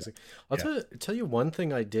rationalizing. I'll Yeah. tell you one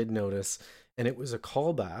thing I did notice, and it was a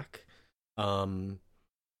callback. Um,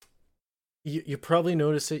 you probably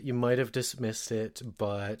noticed it, you might have dismissed it,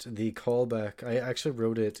 but the callback, I actually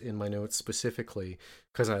wrote it in my notes specifically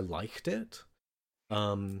because I liked it.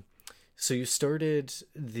 Um, so you started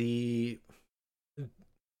the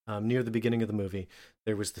near the beginning of the movie,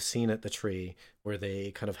 there was the scene at the tree where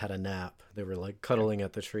they kind of had a nap. They were like cuddling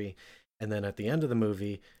at the tree. And then at the end of the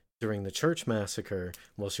movie, during the church massacre,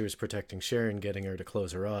 while she was protecting Sharon, getting her to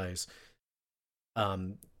close her eyes,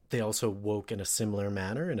 um, they also woke in a similar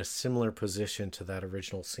manner, in a similar position to that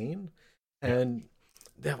original scene. Yeah. And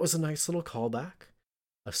that was a nice little callback,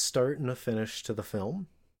 a start and a finish to the film.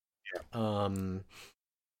 Um,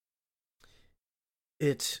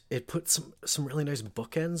 it put some really nice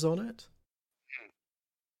bookends on it.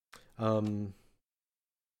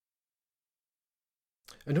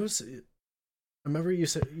 I noticed. I remember you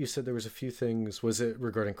said there was a few things. Was it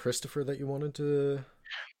regarding Christopher that you wanted to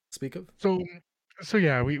speak of? So, so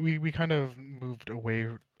yeah, we kind of moved away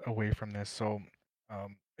from this. So,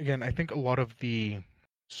 again, I think a lot of the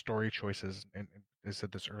story choices, and I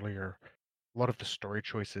said this earlier, a lot of the story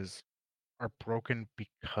choices are broken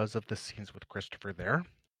because of the scenes with Christopher there.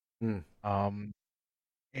 Mm, Um,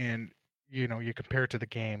 and you compare it to the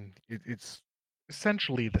game, it's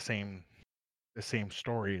essentially the same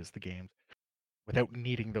story as the game without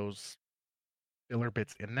needing those filler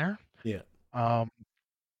bits in there. yeah. Um,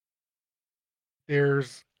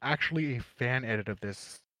 there's actually a fan edit of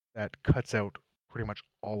this that cuts out pretty much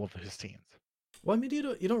all of his scenes. Well, I mean,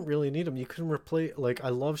 you don't really need him. You can replace, like, I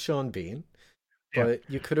love Sean Bean, Yeah. but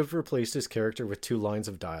you could have replaced his character with 2 lines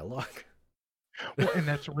of dialogue. Well, and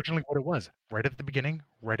that's originally what it was, right at the beginning,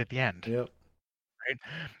 right at the end, Yep. right?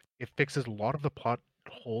 It fixes a lot of the plot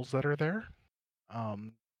holes that are there,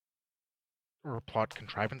 um, or plot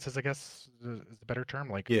contrivances, I guess is the better term.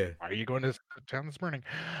 Like, Yeah. why are you going to the town that's burning?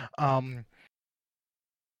 Um,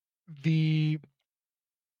 the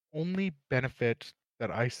only benefit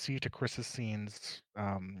that I see to Chris's scenes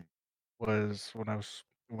was when I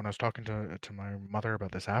was talking to my mother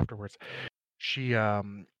about this afterwards. She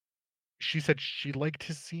she said she liked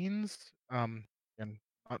his scenes, and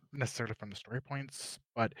not necessarily from the story points,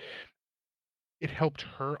 but it helped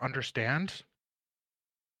her understand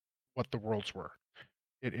what the worlds were.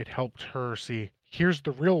 It helped her see, here's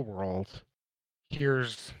the real world,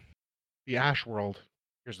 here's the Ash world,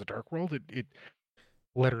 here's the Dark world. It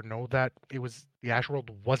let her know that it was the Ash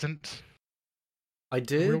world wasn't I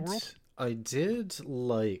the real did world. I did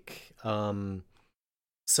like some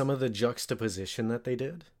of the juxtaposition that they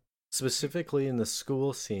did, specifically in the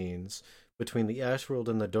school scenes between the Ash world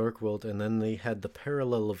and the Dark world, and then they had the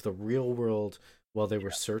parallel of the real world while they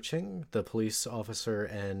were searching, the police officer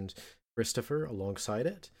and Christopher alongside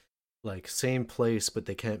it. Like same place, but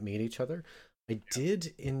they can't meet each other. I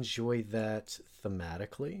did enjoy that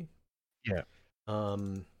thematically. Yeah.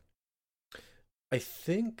 Um I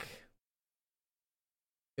think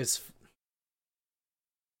it's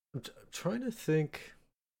I'm trying to think.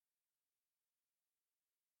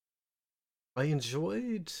 I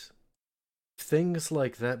enjoyed things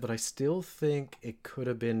like that, but I still think it could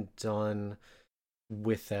have been done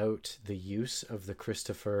without the use of the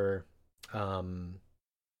Christopher um,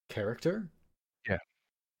 character. Yeah.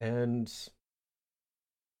 And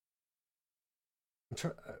I'm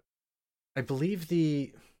try- I believe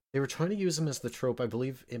they were trying to use him as the trope. I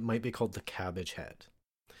believe it might be called the Cabbage Head.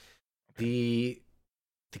 Okay.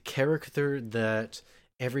 The character that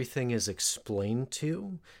everything is explained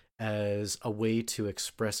to as a way to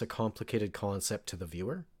express a complicated concept to the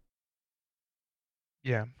viewer.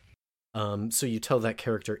 Yeah. So you tell that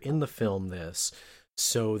character in the film this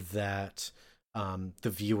so that the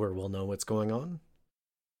viewer will know what's going on.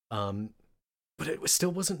 But it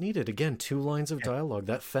still wasn't needed. Again, 2 lines of Yeah. dialogue.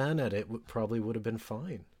 That fan edit probably would have been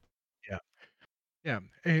fine. Yeah. Yeah.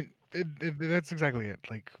 And that's exactly it.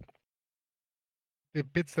 Like the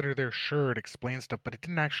bits that are there, sure, it explains stuff, but it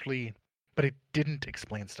didn't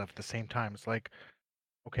explain stuff at the same time. It's like,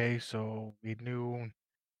 okay, so we knew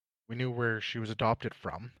where she was adopted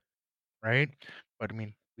from, right? But I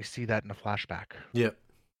mean, we see that in a flashback. Yep.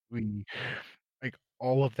 We like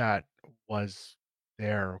all of that was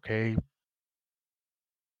there, okay?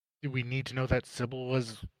 Do we need to know that Sybil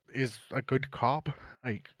is a good cop?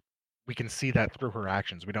 Like we can see that through her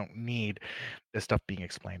actions. We don't need this stuff being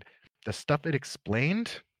explained. The stuff it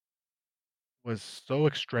explained was so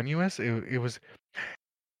extraneous. It was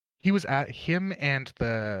he was at him and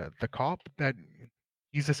the cop that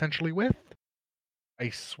he's essentially with. I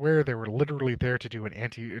swear they were literally there to do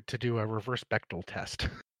to do a reverse Bechtel test.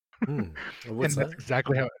 What's And that's that?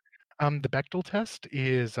 exactly how the Bechtel test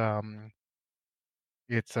is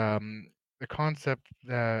it's the concept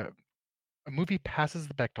that a movie passes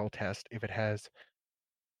the Bechdel test if it has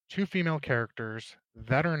two female characters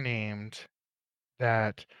that are named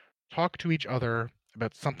that talk to each other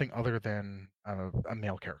about something other than a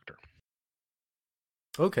male character.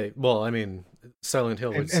 Okay, well, I mean, Silent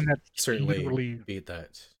Hill And was that's certainly literally, beat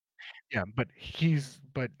that. yeah, but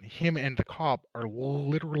him and the cop are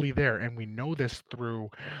literally there, and we know this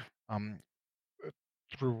um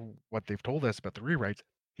through what they've told us about the rewrites.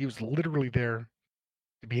 He was literally there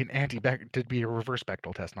to be to be a reverse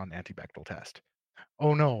Bechdel test, not an anti-Bechdel test.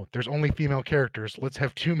 Oh no, there's only female characters. Let's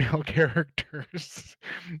have two male characters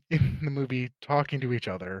in the movie talking to each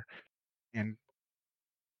other, and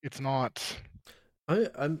it's not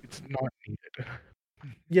I'm it's not needed.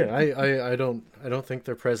 yeah, I don't think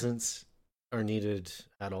their presence are needed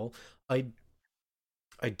at all. I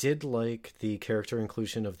I did like the character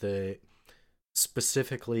inclusion of the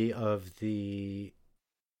specifically of the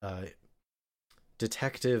uh,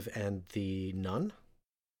 detective and the nun,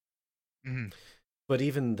 Mhm. but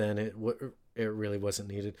even then, it really wasn't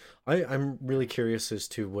needed. I'm really curious as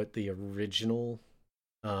to what the original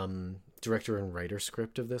director and writer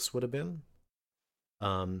script of this would have been.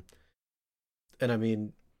 Um, and I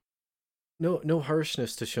mean, no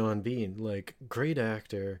harshness to Sean Bean, like great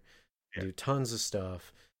actor, Yeah, do tons of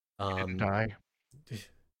stuff. he didn't Um, die.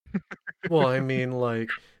 well, I mean, like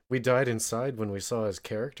we died inside when we saw his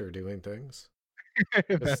character doing things.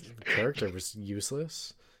 His That's character was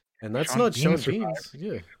useless, and that's Sean not Bean Sean survived. Bean's.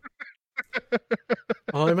 Yeah.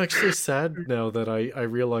 Oh, I'm actually sad now that I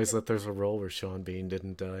realize that there's a role where Sean Bean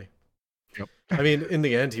didn't die. Yep. I mean, in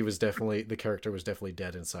the end, he was definitely the character was definitely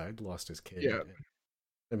dead inside, lost his kid. Yeah.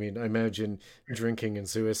 I mean, I imagine drinking and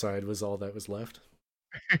suicide was all that was left.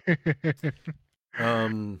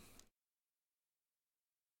 Um,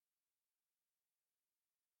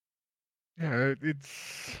 Yeah,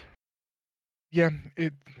 it's yeah,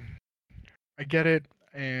 it I get it,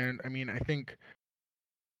 and I mean, I think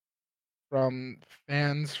from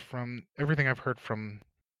fans, from everything I've heard from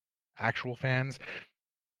actual fans,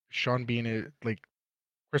 Sean Bean is like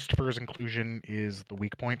Christopher's inclusion is the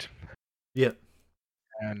weak point, yeah.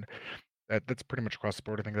 and that's pretty much across the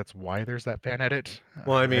board. I think that's why there's that fan edit,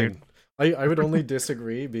 Well, I right? mean, I would only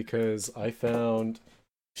disagree because I found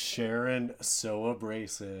Sharon so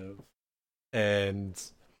abrasive and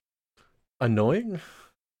annoying,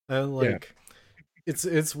 and Yeah. like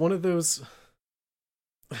it's one of those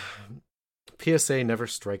PSA never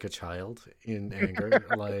strike a child in anger,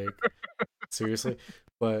 like seriously.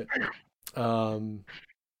 But um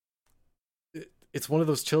it's one of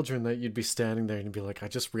those children that you'd be standing there and be like, I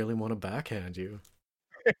just really want to backhand you.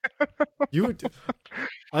 You would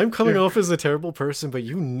I'm coming Yeah. off as a terrible person, but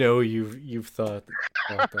you know you've thought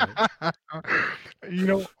that.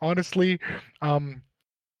 Honestly, um,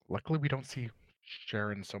 luckily we don't see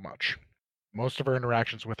Sharon so much. Most of our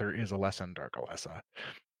interactions with her is Alessa and Dark Alessa.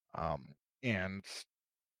 And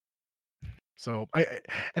so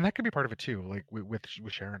and that could be part of it too. Like with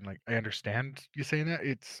Sharon, like I understand you saying that.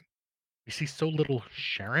 It's we see so little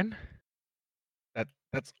Sharon that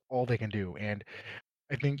that's all they can do, and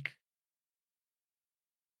I think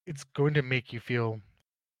it's going to make you feel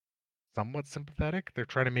somewhat sympathetic. They're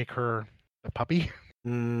trying to make her a puppy.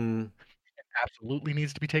 Mm, Absolutely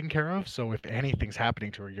needs to be taken care of. So if anything's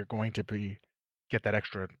happening to her, you're going to get that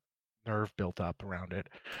extra nerve built up around it.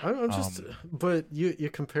 I'm just, but you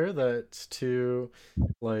compare that to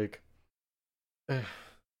like,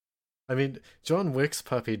 I mean, John Wick's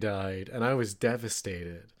puppy died, and I was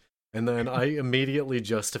devastated. And then I immediately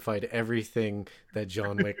justified everything that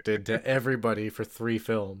John Wick did to everybody for 3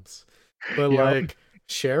 films. But Yeah. like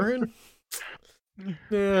Sharon,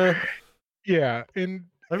 yeah, Yeah, and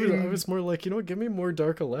I was more like, you know what, give me more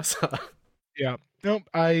Dark Alessa. yeah. No,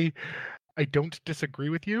 I don't disagree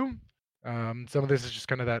with you. Some of this is just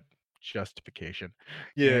kind of that justification.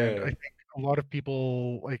 And I Yeah. think a lot of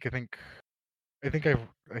people like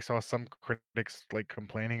I saw some critics like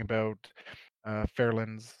complaining about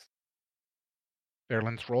Fairland's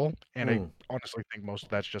role, and I Mm. honestly think most of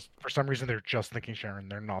that's just for some reason they're just thinking Sharon.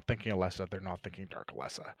 They're not thinking Alessa. They're not thinking Dark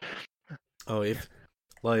Alessa. Oh, if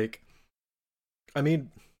like, I mean,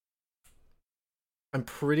 I'm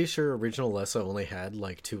pretty sure original Alessa only had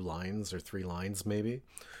like 2 lines or 3 lines, maybe,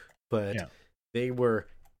 but Yeah. they were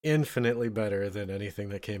infinitely better than anything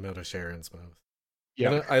that came out of Sharon's mouth.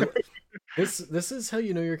 Yeah. And I this is how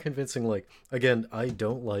you know you're convincing. Like again, I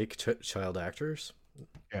don't like child actors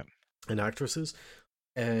Yeah. and actresses,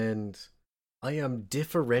 and I am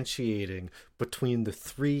differentiating between the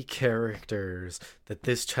 3 characters that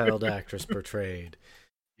this child actress portrayed,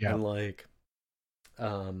 Yeah. and like,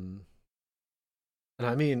 um, and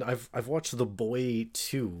I mean, I've watched The Boy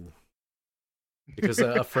too because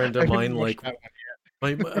a friend I of haven't mine watched like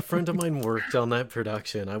that a friend of mine worked on that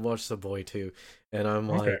production. I watched The Boy too, and I'm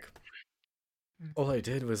one. Okay. like, all I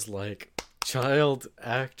did was like child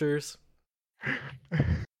actors.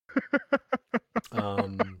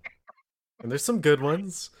 Um, and there's some good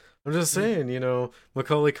ones. I'm just saying,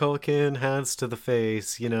 Macaulay Culkin, hands to the face,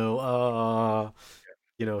 singing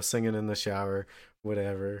in the shower,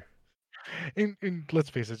 whatever. And let's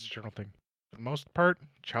face it, it's a general thing. For the most part,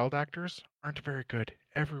 child actors aren't very good.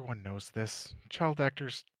 Everyone knows this. Child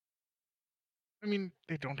actors, I mean,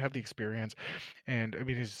 they don't have the experience. And I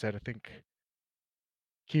mean, as you said, I think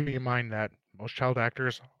keeping in mind that most child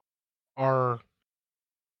actors are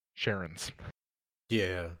Sharons,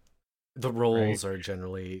 Yeah. The right? roles are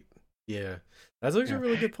generally, yeah. That's actually a Yeah.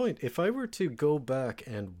 really good point. If I were to go back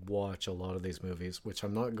and watch a lot of these movies, which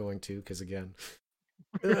I'm not going to, because again,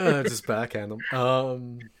 just backhand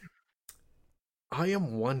them. I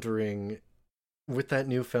am wondering, with that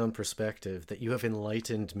newfound perspective that you have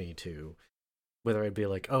enlightened me to, whether I'd be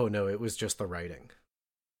like, oh no, it was just the writing.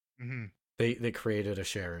 Hmm. They created a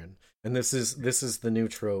Sharon, and this is the new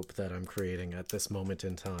trope that I'm creating at this moment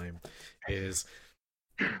in time, is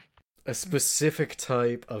a specific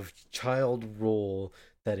type of child role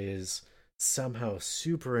that is somehow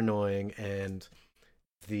super annoying, and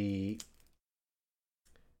the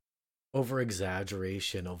over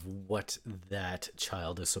exaggeration of what that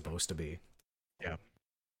child is supposed to be Yeah.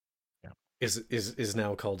 Yeah. is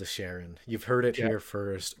now called a Sharon. You've heard it Yeah. here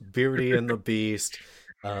first. Beardy and the Beast.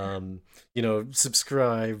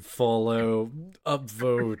 Subscribe, follow,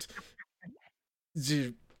 upvote. I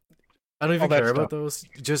don't All even that care about stuff. those.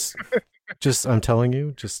 Just I'm telling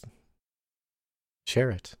you, just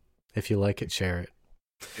share it. If you like it, share it.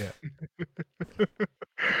 Yeah.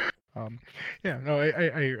 um, yeah. No, I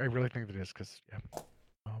really think that it is because yeah.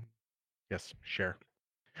 Um, yes, share.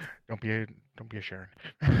 Don't be a Sharon.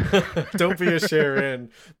 Don't be a Sharon,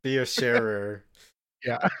 be a sharer.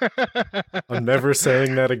 Yeah. I'm never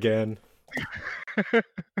saying that again. Until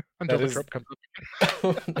That the is. trope comes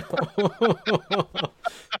Oh no. up.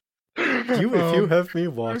 If you have me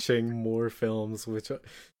watching more films, which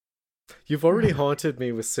you've already haunted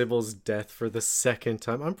me with Sybil's death for the second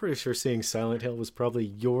time. I'm pretty sure seeing Silent Hill was probably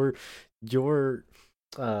your your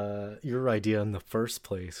idea in the first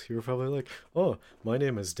place. You were probably like, "Oh, my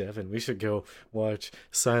name is Devin. We should go watch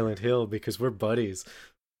Silent Hill because we're buddies."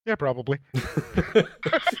 Yeah, probably.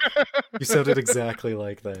 You sounded exactly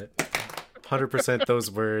like that. 100% those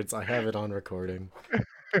words. I have it on recording.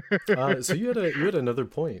 So you had another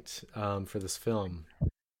point for this film.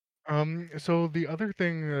 So the other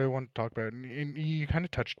thing that I want to talk about, and you kind of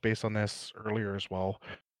touched base on this earlier as well,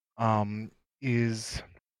 um, is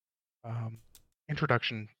um,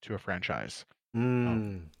 introduction to a franchise.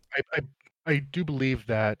 Um, Mm, I do believe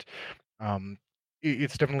that um,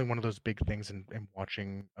 it's definitely one of those big things in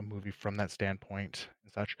watching a movie from that standpoint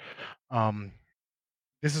and such. Um,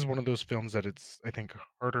 this is one of those films that it's, I think,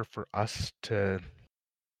 harder for us to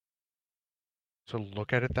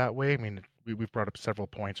look at it that way. I mean, we've brought up several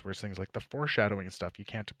points where it's things like the foreshadowing and stuff you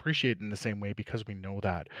can't appreciate in the same way because we know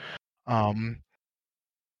that. Um,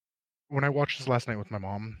 when I watched this last night with my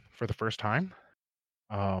mom for the first time,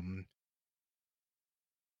 um,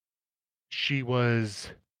 she was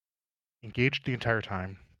engaged the entire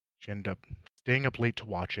time. She ended up staying up late to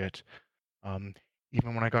watch it. Um,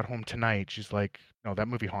 even when I got home tonight, she's like, "No, that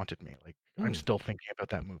movie haunted me. Like, I'm mm, still thinking about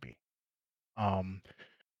that movie." Um,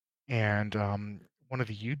 and one of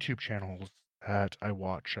the YouTube channels that I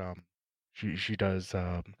watch, she does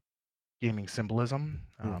gaming symbolism,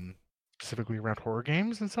 mm. specifically around horror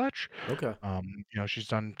games and such. Okay. She's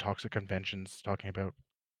done talks at conventions talking about,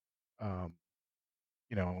 um,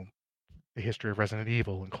 you know, the history of Resident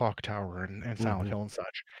Evil and Clock Tower and Silent Hmm. Hill and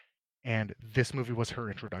such. And this movie was her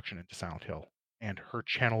introduction into Silent Hill. And her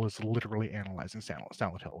channel is literally analyzing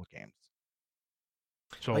Silent Hill games.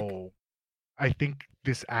 Like, So I think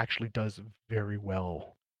this actually does very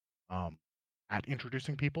well um, at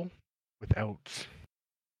introducing people without,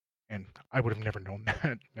 and I would have never known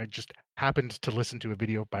that. I just happened to listen to a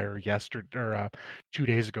video by her yesterday or 2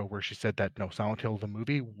 days ago where she said that no, Silent Hill the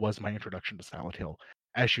movie was my introduction to Silent Hill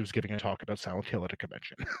as she was giving a talk about Silent Hill at a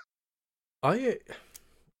convention. I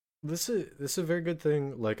this is a very good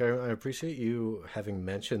thing. Like, I appreciate you having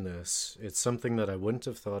mentioned this. It's something that I wouldn't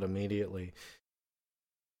have thought immediately.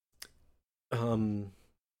 Um,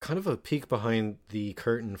 Kind of a peek behind the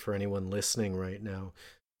curtain for anyone listening right now.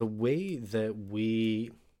 The way that we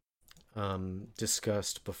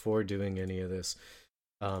discussed before doing any of this,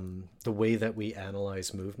 the way that we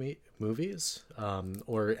analyze movies,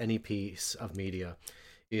 or any piece of media,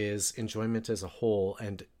 is enjoyment as a whole,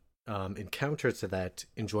 and in counter to that,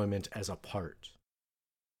 enjoyment as a part.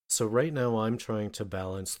 So right now I'm trying to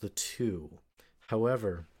balance the two.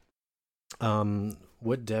 However,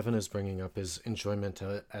 what Devin is bringing up is enjoyment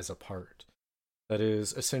as a part. that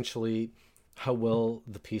is essentially how well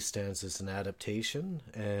the piece stands as an adaptation,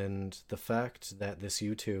 and the fact that this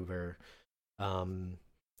YouTuber, and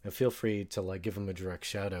feel free to like give them a direct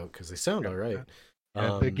shout out because they sound Yeah, all right.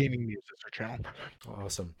 the Gaming Muse is our channel.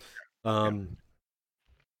 Awesome.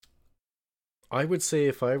 I would say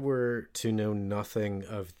if I were to know nothing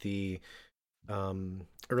of the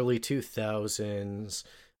early 2000s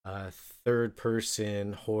third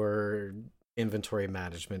person horror inventory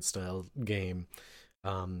management style game,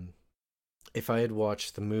 if I had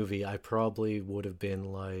watched the movie, I probably would have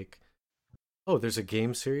been like, oh, there's a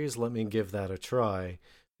game series, let me give that a try,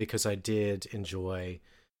 because I did enjoy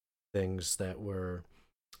things that were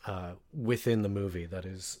within the movie, that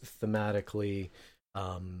is thematically,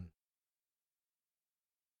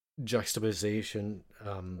 juxtaposition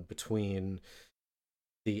between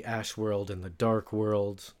the Ash world and the Dark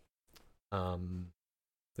world,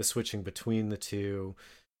 the switching between the two,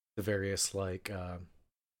 the various like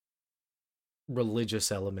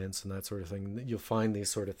religious elements and that sort of thing. You'll find these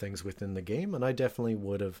sort of things within the game, and I definitely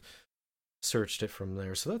would have searched it from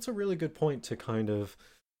there. So that's a really good point to kind of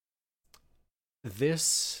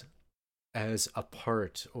this as a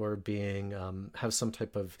part or being have some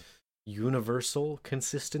type of universal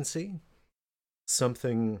consistency,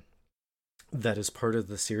 something that is part of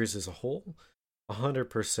the series as a whole.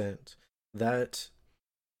 100%. That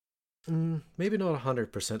maybe not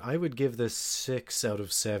 100%. I would give this 6 out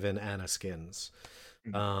of 7 Anna skins.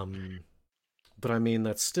 But I mean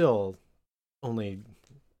that's still only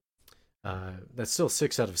that's still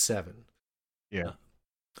 6 out of 7. Yeah.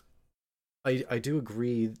 I do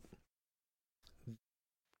agree,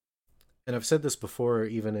 and I've said this before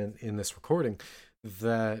even in this recording,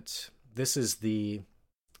 that this is the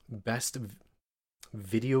best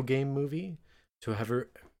video game movie to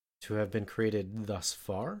have been created thus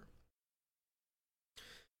far.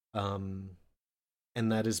 And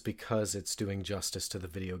that is because it's doing justice to the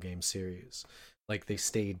video game series. Like they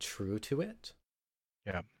stayed true to it.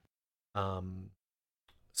 Yeah.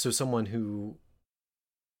 So someone who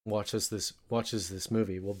watches this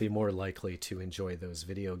movie will be more likely to enjoy those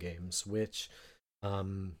video games, which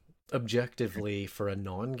objectively for a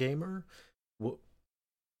non-gamer,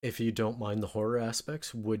 if you don't mind the horror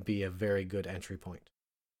aspects, would be a very good entry point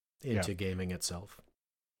into gaming itself.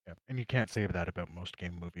 Yeah, and you can't say that about most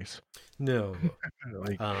game movies. No,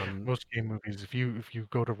 like most game movies, if you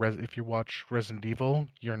go to if you watch Resident Evil,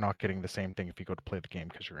 you're not getting the same thing if you go to play the game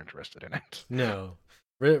because you're interested in it. No,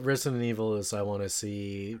 Resident Evil is I want to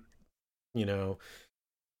see, BA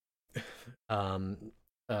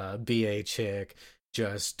chick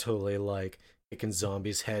just totally like kicking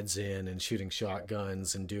zombies' heads in and shooting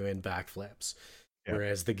shotguns and doing backflips,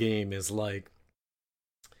 whereas the game is like,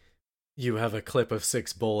 you have a clip of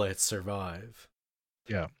 6 bullets, survive.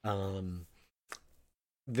 Yeah.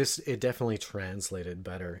 It definitely translated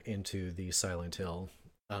better into the Silent Hill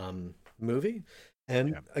movie.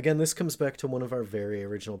 And again, this comes back to one of our very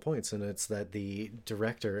original points, and it's that the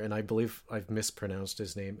director, and I believe I've mispronounced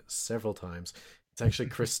his name several times, it's actually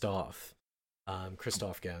Christoph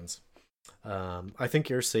Gans. I think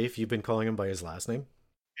you're safe. You've been calling him by his last name.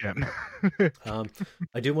 Yeah.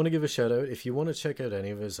 I do want to give a shout out. If you want to check out any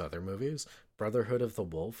of his other movies, Brotherhood of the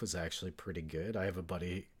Wolf is actually pretty good. I have a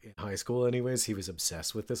buddy in high school anyways, he was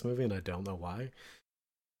obsessed with this movie and I don't know why.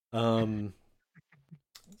 I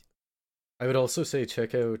would also say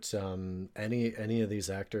check out any of these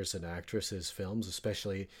actors and actresses' films,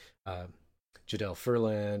 especially Jadelle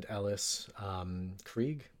Furland, Ellis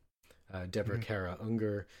Krieg, Deborah Kara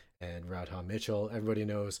Unger, and Radha Mitchell. Everybody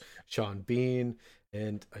knows Sean Bean,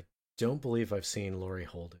 and I don't believe I've seen Laurie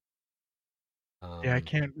Holden. Yeah, I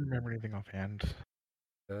can't remember anything offhand.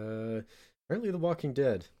 Apparently The Walking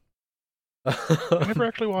Dead. I never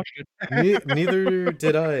actually watched it. Neither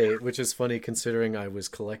did I, which is funny considering I was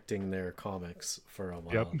collecting their comics for a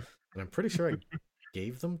while. And I'm pretty sure I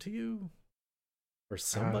gave them to you or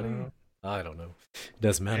somebody. I don't know. It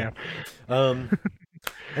doesn't matter.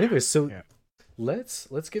 Anyways, so let's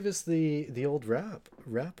give us the old wrap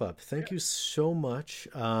up. Thank you so much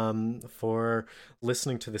for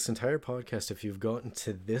listening to this entire podcast. If you've gotten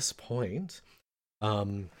to this point,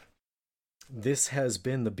 this has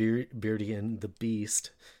been the Beardy and the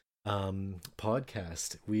Beast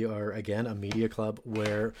podcast. We are again a media club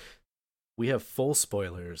where we have full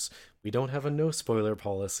spoilers. We don't have a no spoiler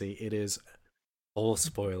policy. It is full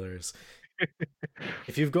spoilers.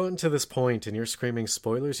 If you've gotten to this point and you're screaming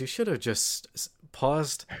spoilers, you should have just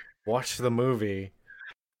paused, watched the movie,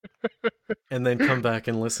 and then come back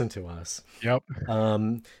and listen to us. Yep.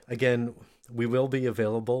 Again, we will be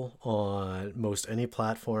available on most any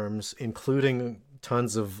platforms, including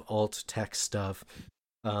tons of alt tech stuff.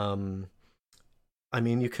 I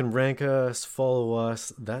mean, you can rank us, follow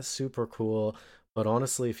us. That's super cool. But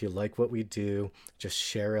honestly, if you like what we do, just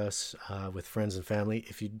share us with friends and family.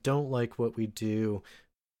 If you don't like what we do,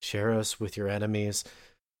 share us with your enemies.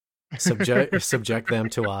 Subject them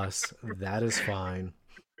to us. That is fine.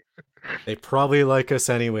 They probably like us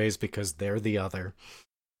anyways because they're the other.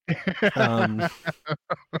 Um,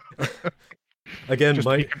 again, Just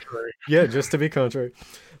to be contrary. just to be contrary.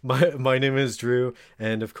 My name is Drew,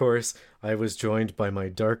 and of course, I was joined by my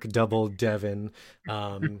dark double Devin,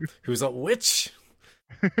 who's a witch,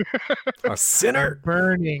 a sinner.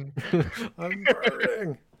 Burning. I'm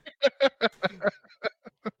burning.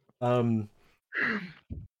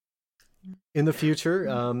 In the future,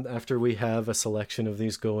 after we have a selection of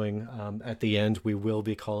these going, at the end, we will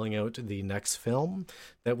be calling out the next film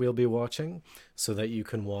that we'll be watching so that you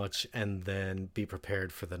can watch and then be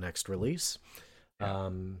prepared for the next release.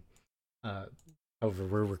 However,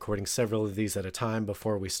 we're recording several of these at a time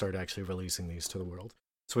before we start actually releasing these to the world.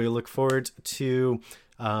 So we look forward to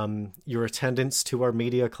your attendance to our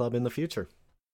media club in the future.